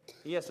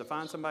 He has to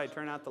find somebody to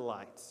turn out the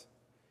lights.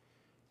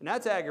 And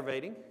that's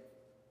aggravating,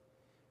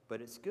 but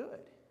it's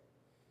good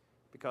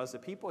because the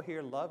people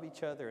here love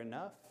each other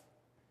enough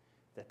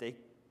that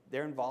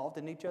they're involved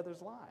in each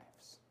other's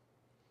lives.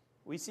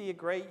 We see a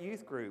great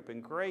youth group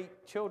and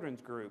great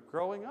children's group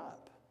growing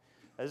up.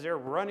 As they're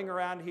running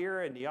around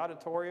here in the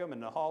auditorium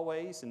and the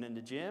hallways and in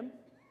the gym,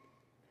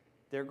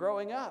 they're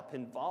growing up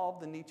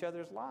involved in each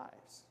other's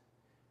lives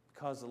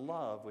because of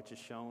love which is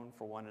shown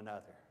for one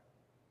another.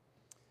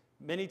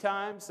 Many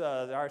times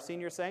our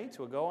senior saints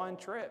will go on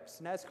trips,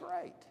 and that's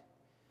great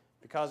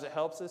because it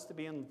helps us to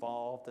be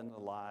involved in the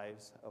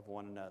lives of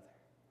one another.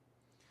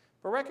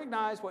 But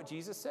recognize what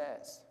Jesus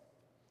says.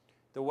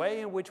 The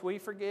way in which we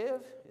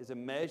forgive is a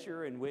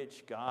measure in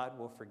which God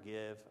will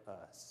forgive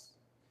us.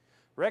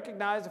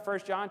 Recognize in 1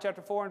 John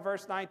chapter 4 and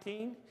verse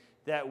 19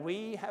 that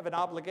we have an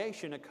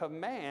obligation, a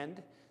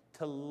command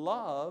to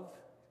love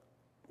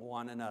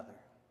one another.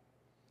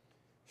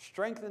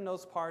 Strengthen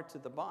those parts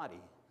of the body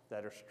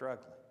that are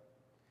struggling.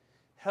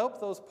 Help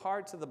those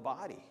parts of the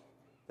body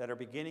that are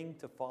beginning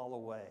to fall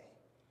away.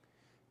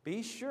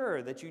 Be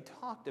sure that you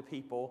talk to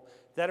people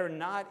that are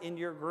not in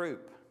your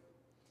group.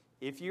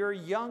 If you're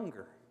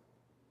younger,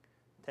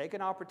 take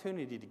an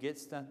opportunity to get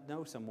to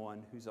know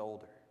someone who's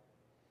older.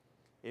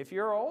 If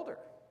you're older,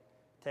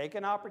 take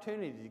an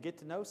opportunity to get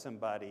to know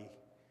somebody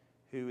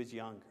who is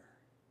younger.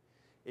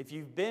 If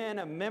you've been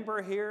a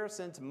member here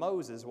since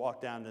Moses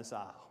walked down this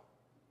aisle,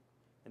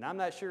 and I'm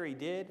not sure he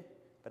did,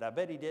 but I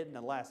bet he did in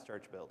the last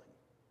church building.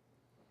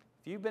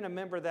 If you've been a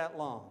member that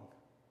long,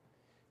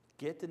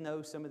 get to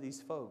know some of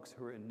these folks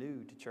who are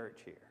new to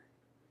church here.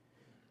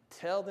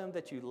 Tell them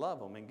that you love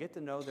them and get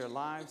to know their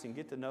lives and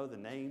get to know the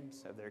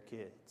names of their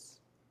kids.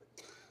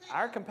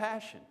 Our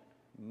compassion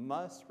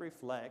must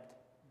reflect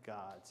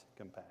God's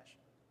compassion.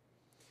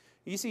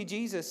 You see,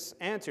 Jesus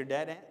answered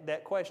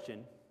that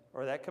question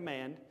or that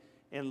command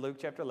in Luke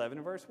chapter 11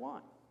 and verse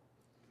 1.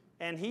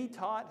 And he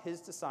taught his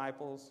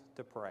disciples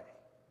to pray.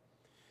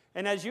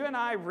 And as you and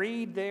I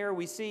read there,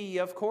 we see,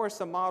 of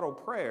course, a model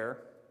prayer,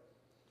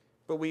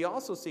 but we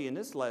also see in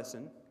this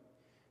lesson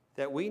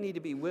that we need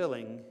to be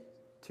willing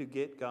to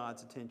get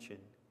God's attention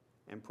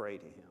and pray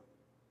to him.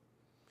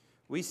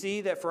 We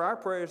see that for our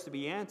prayers to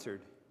be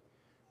answered,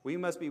 we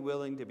must be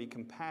willing to be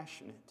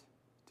compassionate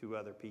to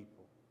other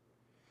people.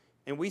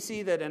 And we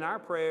see that in our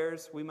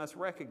prayers, we must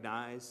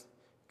recognize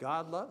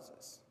God loves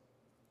us,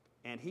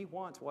 and he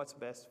wants what's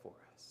best for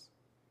us.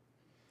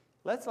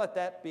 Let's let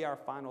that be our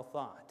final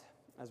thought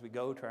as we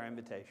go to our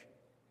invitation.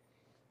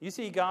 You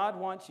see, God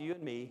wants you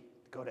and me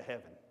to go to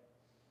heaven.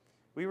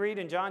 We read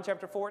in John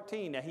chapter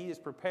 14 that he has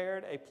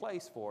prepared a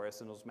place for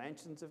us in those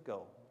mansions of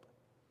gold.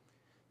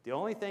 The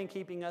only thing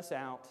keeping us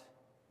out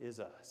is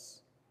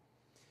us.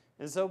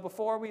 And so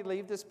before we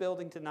leave this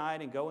building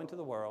tonight and go into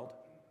the world,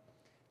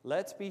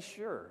 let's be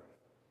sure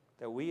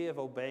that we have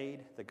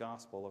obeyed the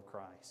gospel of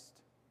Christ.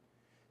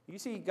 You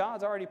see,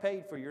 God's already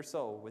paid for your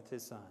soul with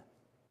his Son.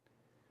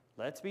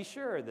 Let's be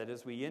sure that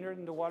as we enter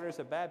into waters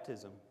of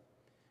baptism,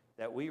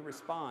 that we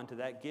respond to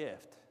that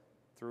gift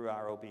through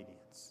our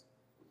obedience.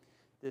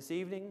 This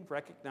evening,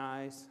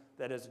 recognize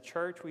that as a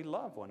church, we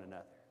love one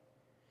another.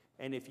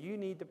 And if you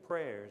need the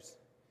prayers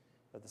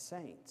of the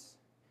saints,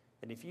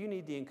 and if you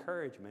need the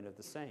encouragement of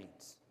the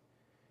saints,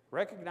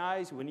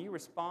 recognize when you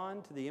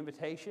respond to the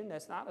invitation,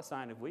 that's not a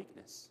sign of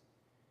weakness,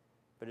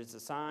 but it's a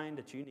sign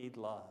that you need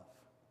love,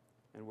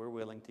 and we're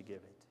willing to give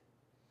it.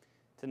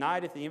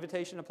 Tonight, if the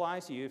invitation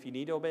applies to you, if you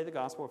need to obey the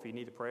gospel, if you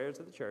need the prayers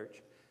of the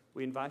church,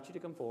 we invite you to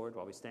come forward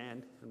while we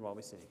stand and while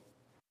we sing.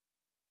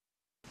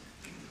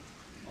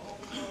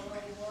 Keep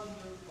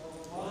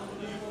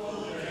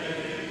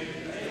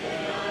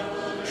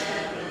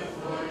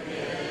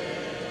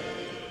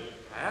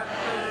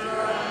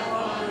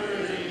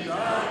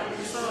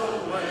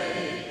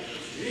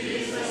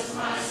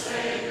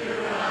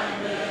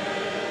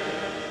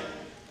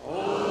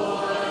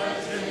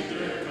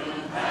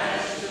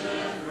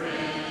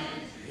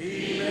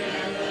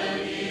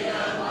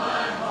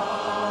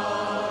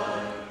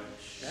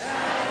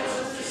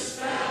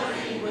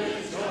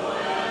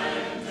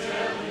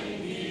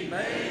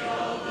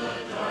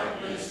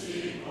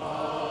on.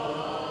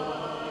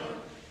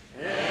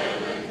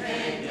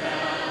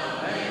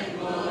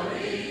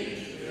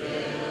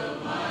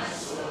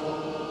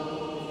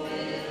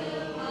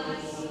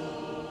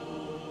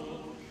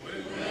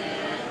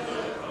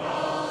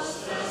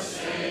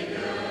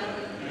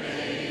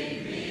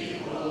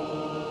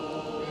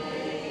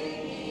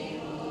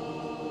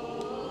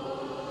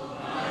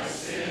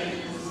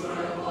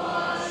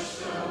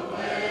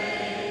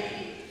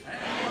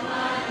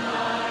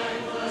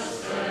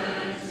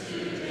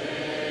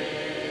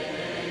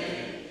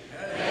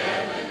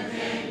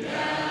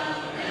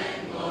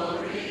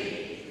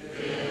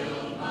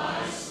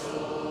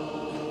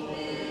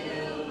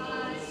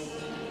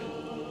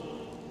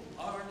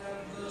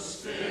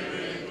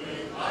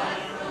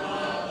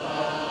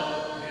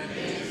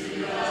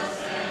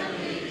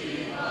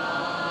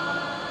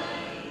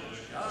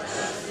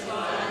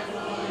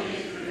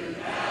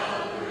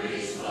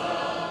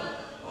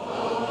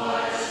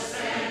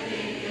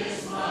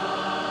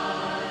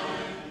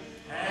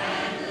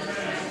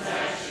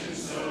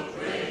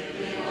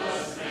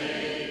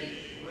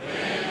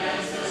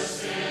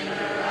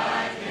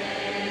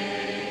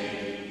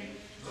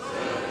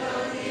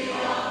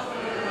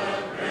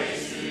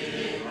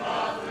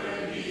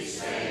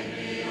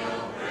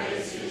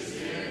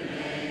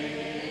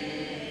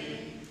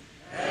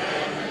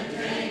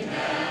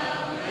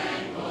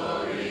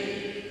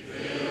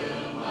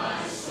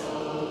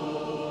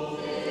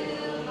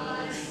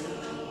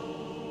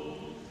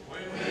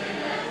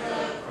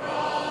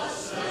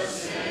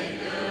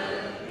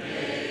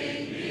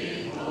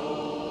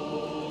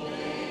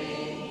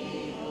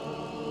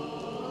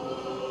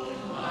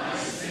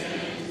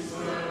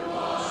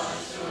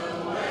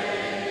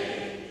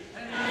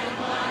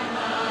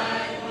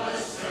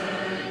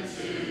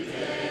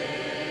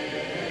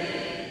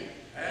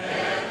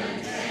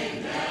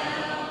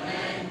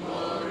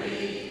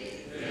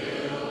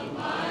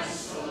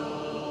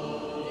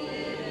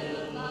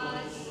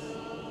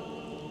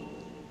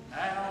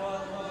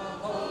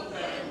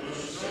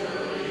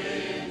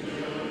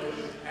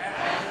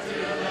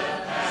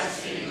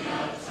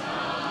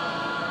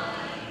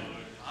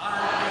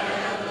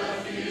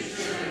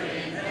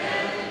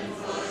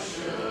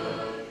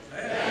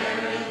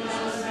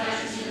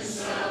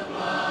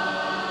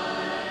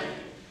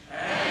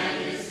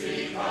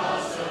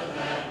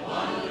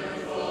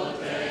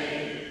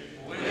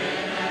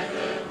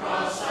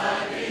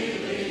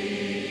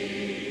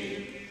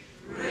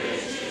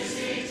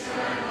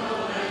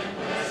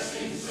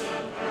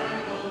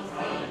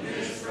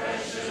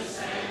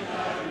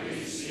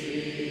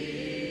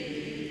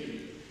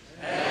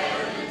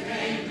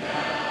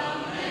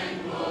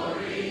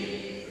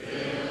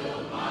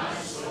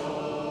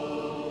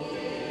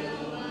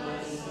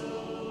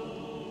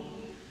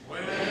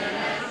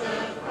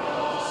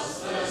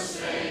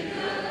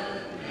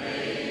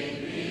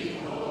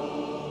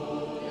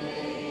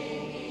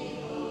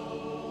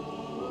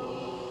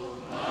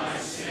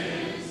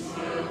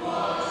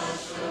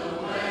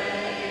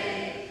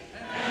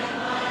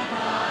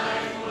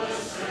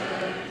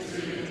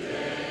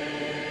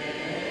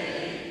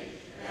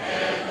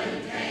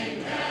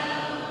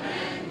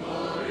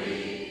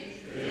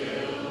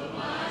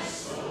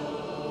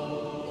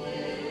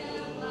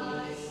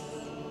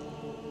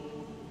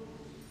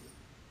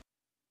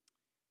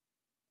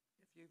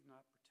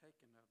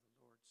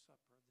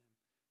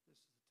 this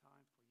is the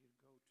time for you to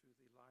go to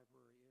the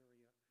library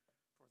area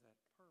for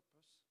that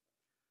purpose.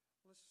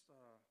 Let's,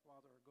 while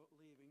they're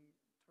leaving,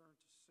 turn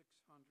to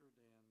 652,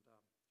 and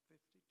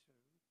we'll sing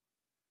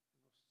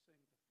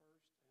the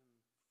first and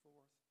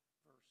fourth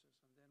verses,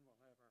 and then we'll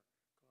have our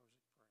closing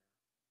prayer.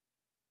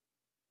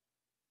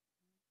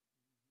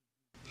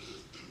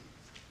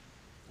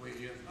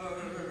 We have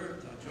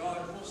heard the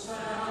joyful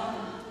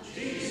sound,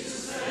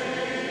 Jesus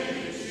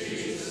saved,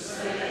 Jesus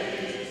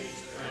saved,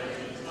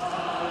 strength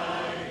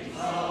light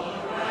all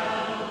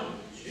around,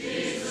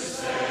 Jesus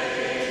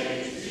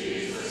saved,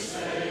 Jesus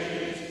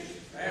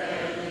saved,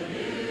 bear the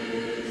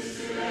news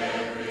to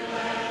every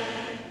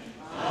land,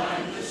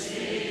 climb the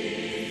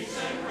steeps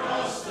and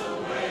cross the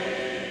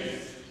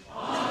waves,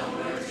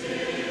 onward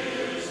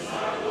 'tis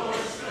our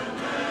Lord's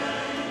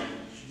command,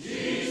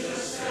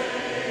 Jesus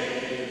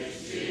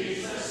saved,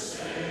 Jesus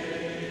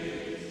saved,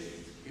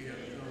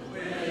 give the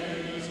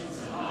winds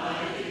a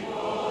mighty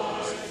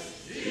voice,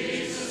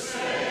 Jesus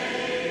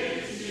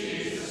saved,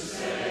 Jesus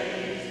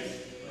saved,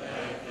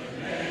 let the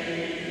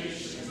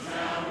nations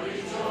now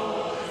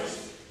rejoice,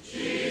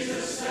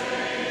 Jesus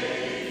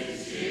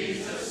saved,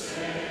 Jesus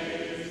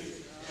saved,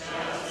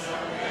 shout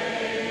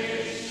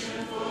salvation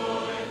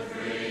full and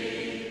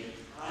free,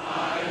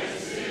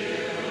 highest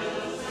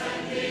hills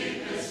and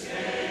deepest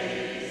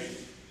caves,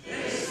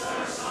 this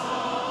our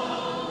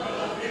song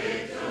of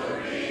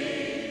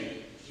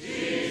victory,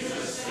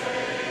 Jesus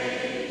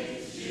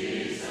saved,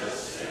 Jesus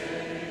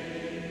saved.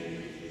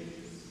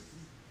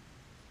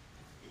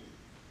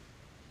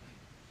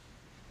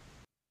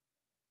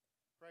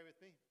 Pray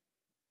with me.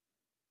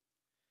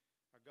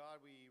 Our God,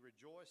 we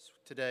rejoice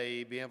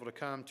today being able to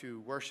come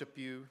to worship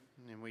you,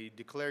 and we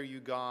declare you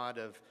God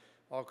of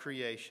all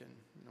creation.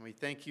 And we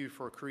thank you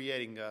for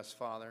creating us,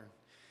 Father.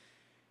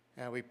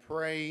 And we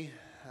pray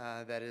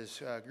that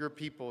as your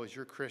people, as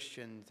your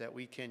Christians, that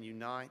we can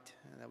unite,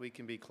 and that we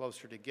can be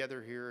closer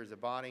together here as a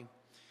body.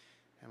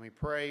 And we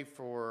pray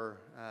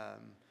for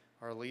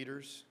our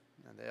leaders,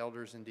 and the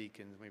elders and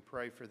deacons. We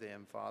pray for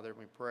them, Father.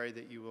 We pray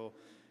that you will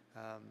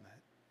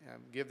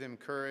give them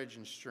courage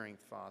and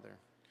strength, Father.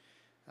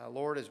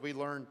 Lord, as we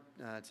learn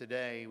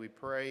today, we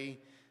pray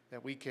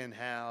that we can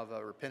have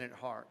repentant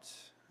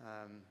hearts,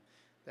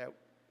 that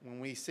when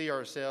we see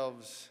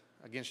ourselves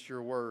against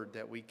your word,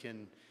 that we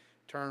can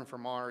turn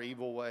from our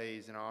evil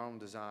ways and our own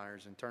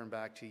desires and turn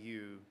back to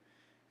you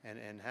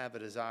and have a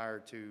desire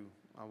to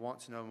want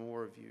to know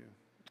more of you.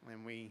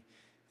 And we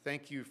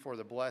thank you for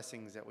the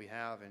blessings that we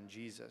have in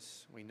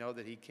Jesus. We know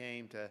that he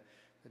came to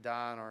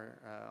die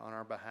on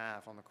our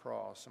behalf on the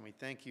cross, and we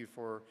thank you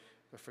for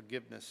the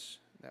forgiveness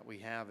that we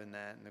have in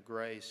that and the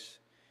grace.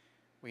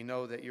 We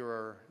know that you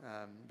are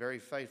very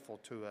faithful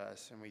to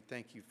us, and we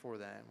thank you for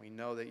that. We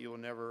know that you will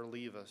never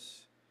leave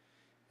us.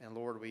 And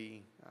Lord,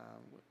 we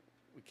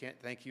can't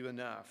thank you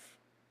enough.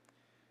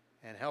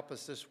 And help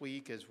us this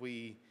week as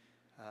we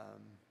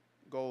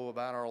go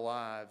about our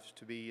lives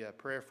to be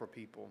prayerful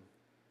people,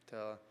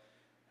 to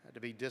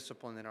be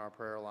disciplined in our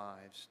prayer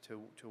lives,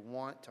 to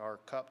want our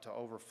cup to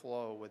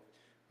overflow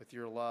with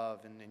your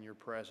love and in your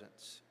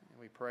presence. And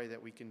we pray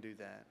that we can do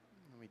that.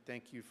 And we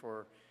thank you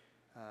for,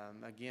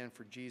 again,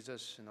 for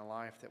Jesus and the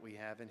life that we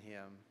have in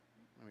him.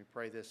 And we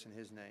pray this in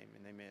his name,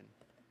 and amen.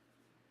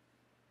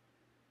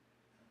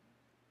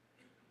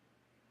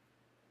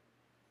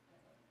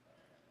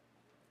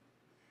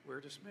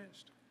 We're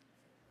dismissed.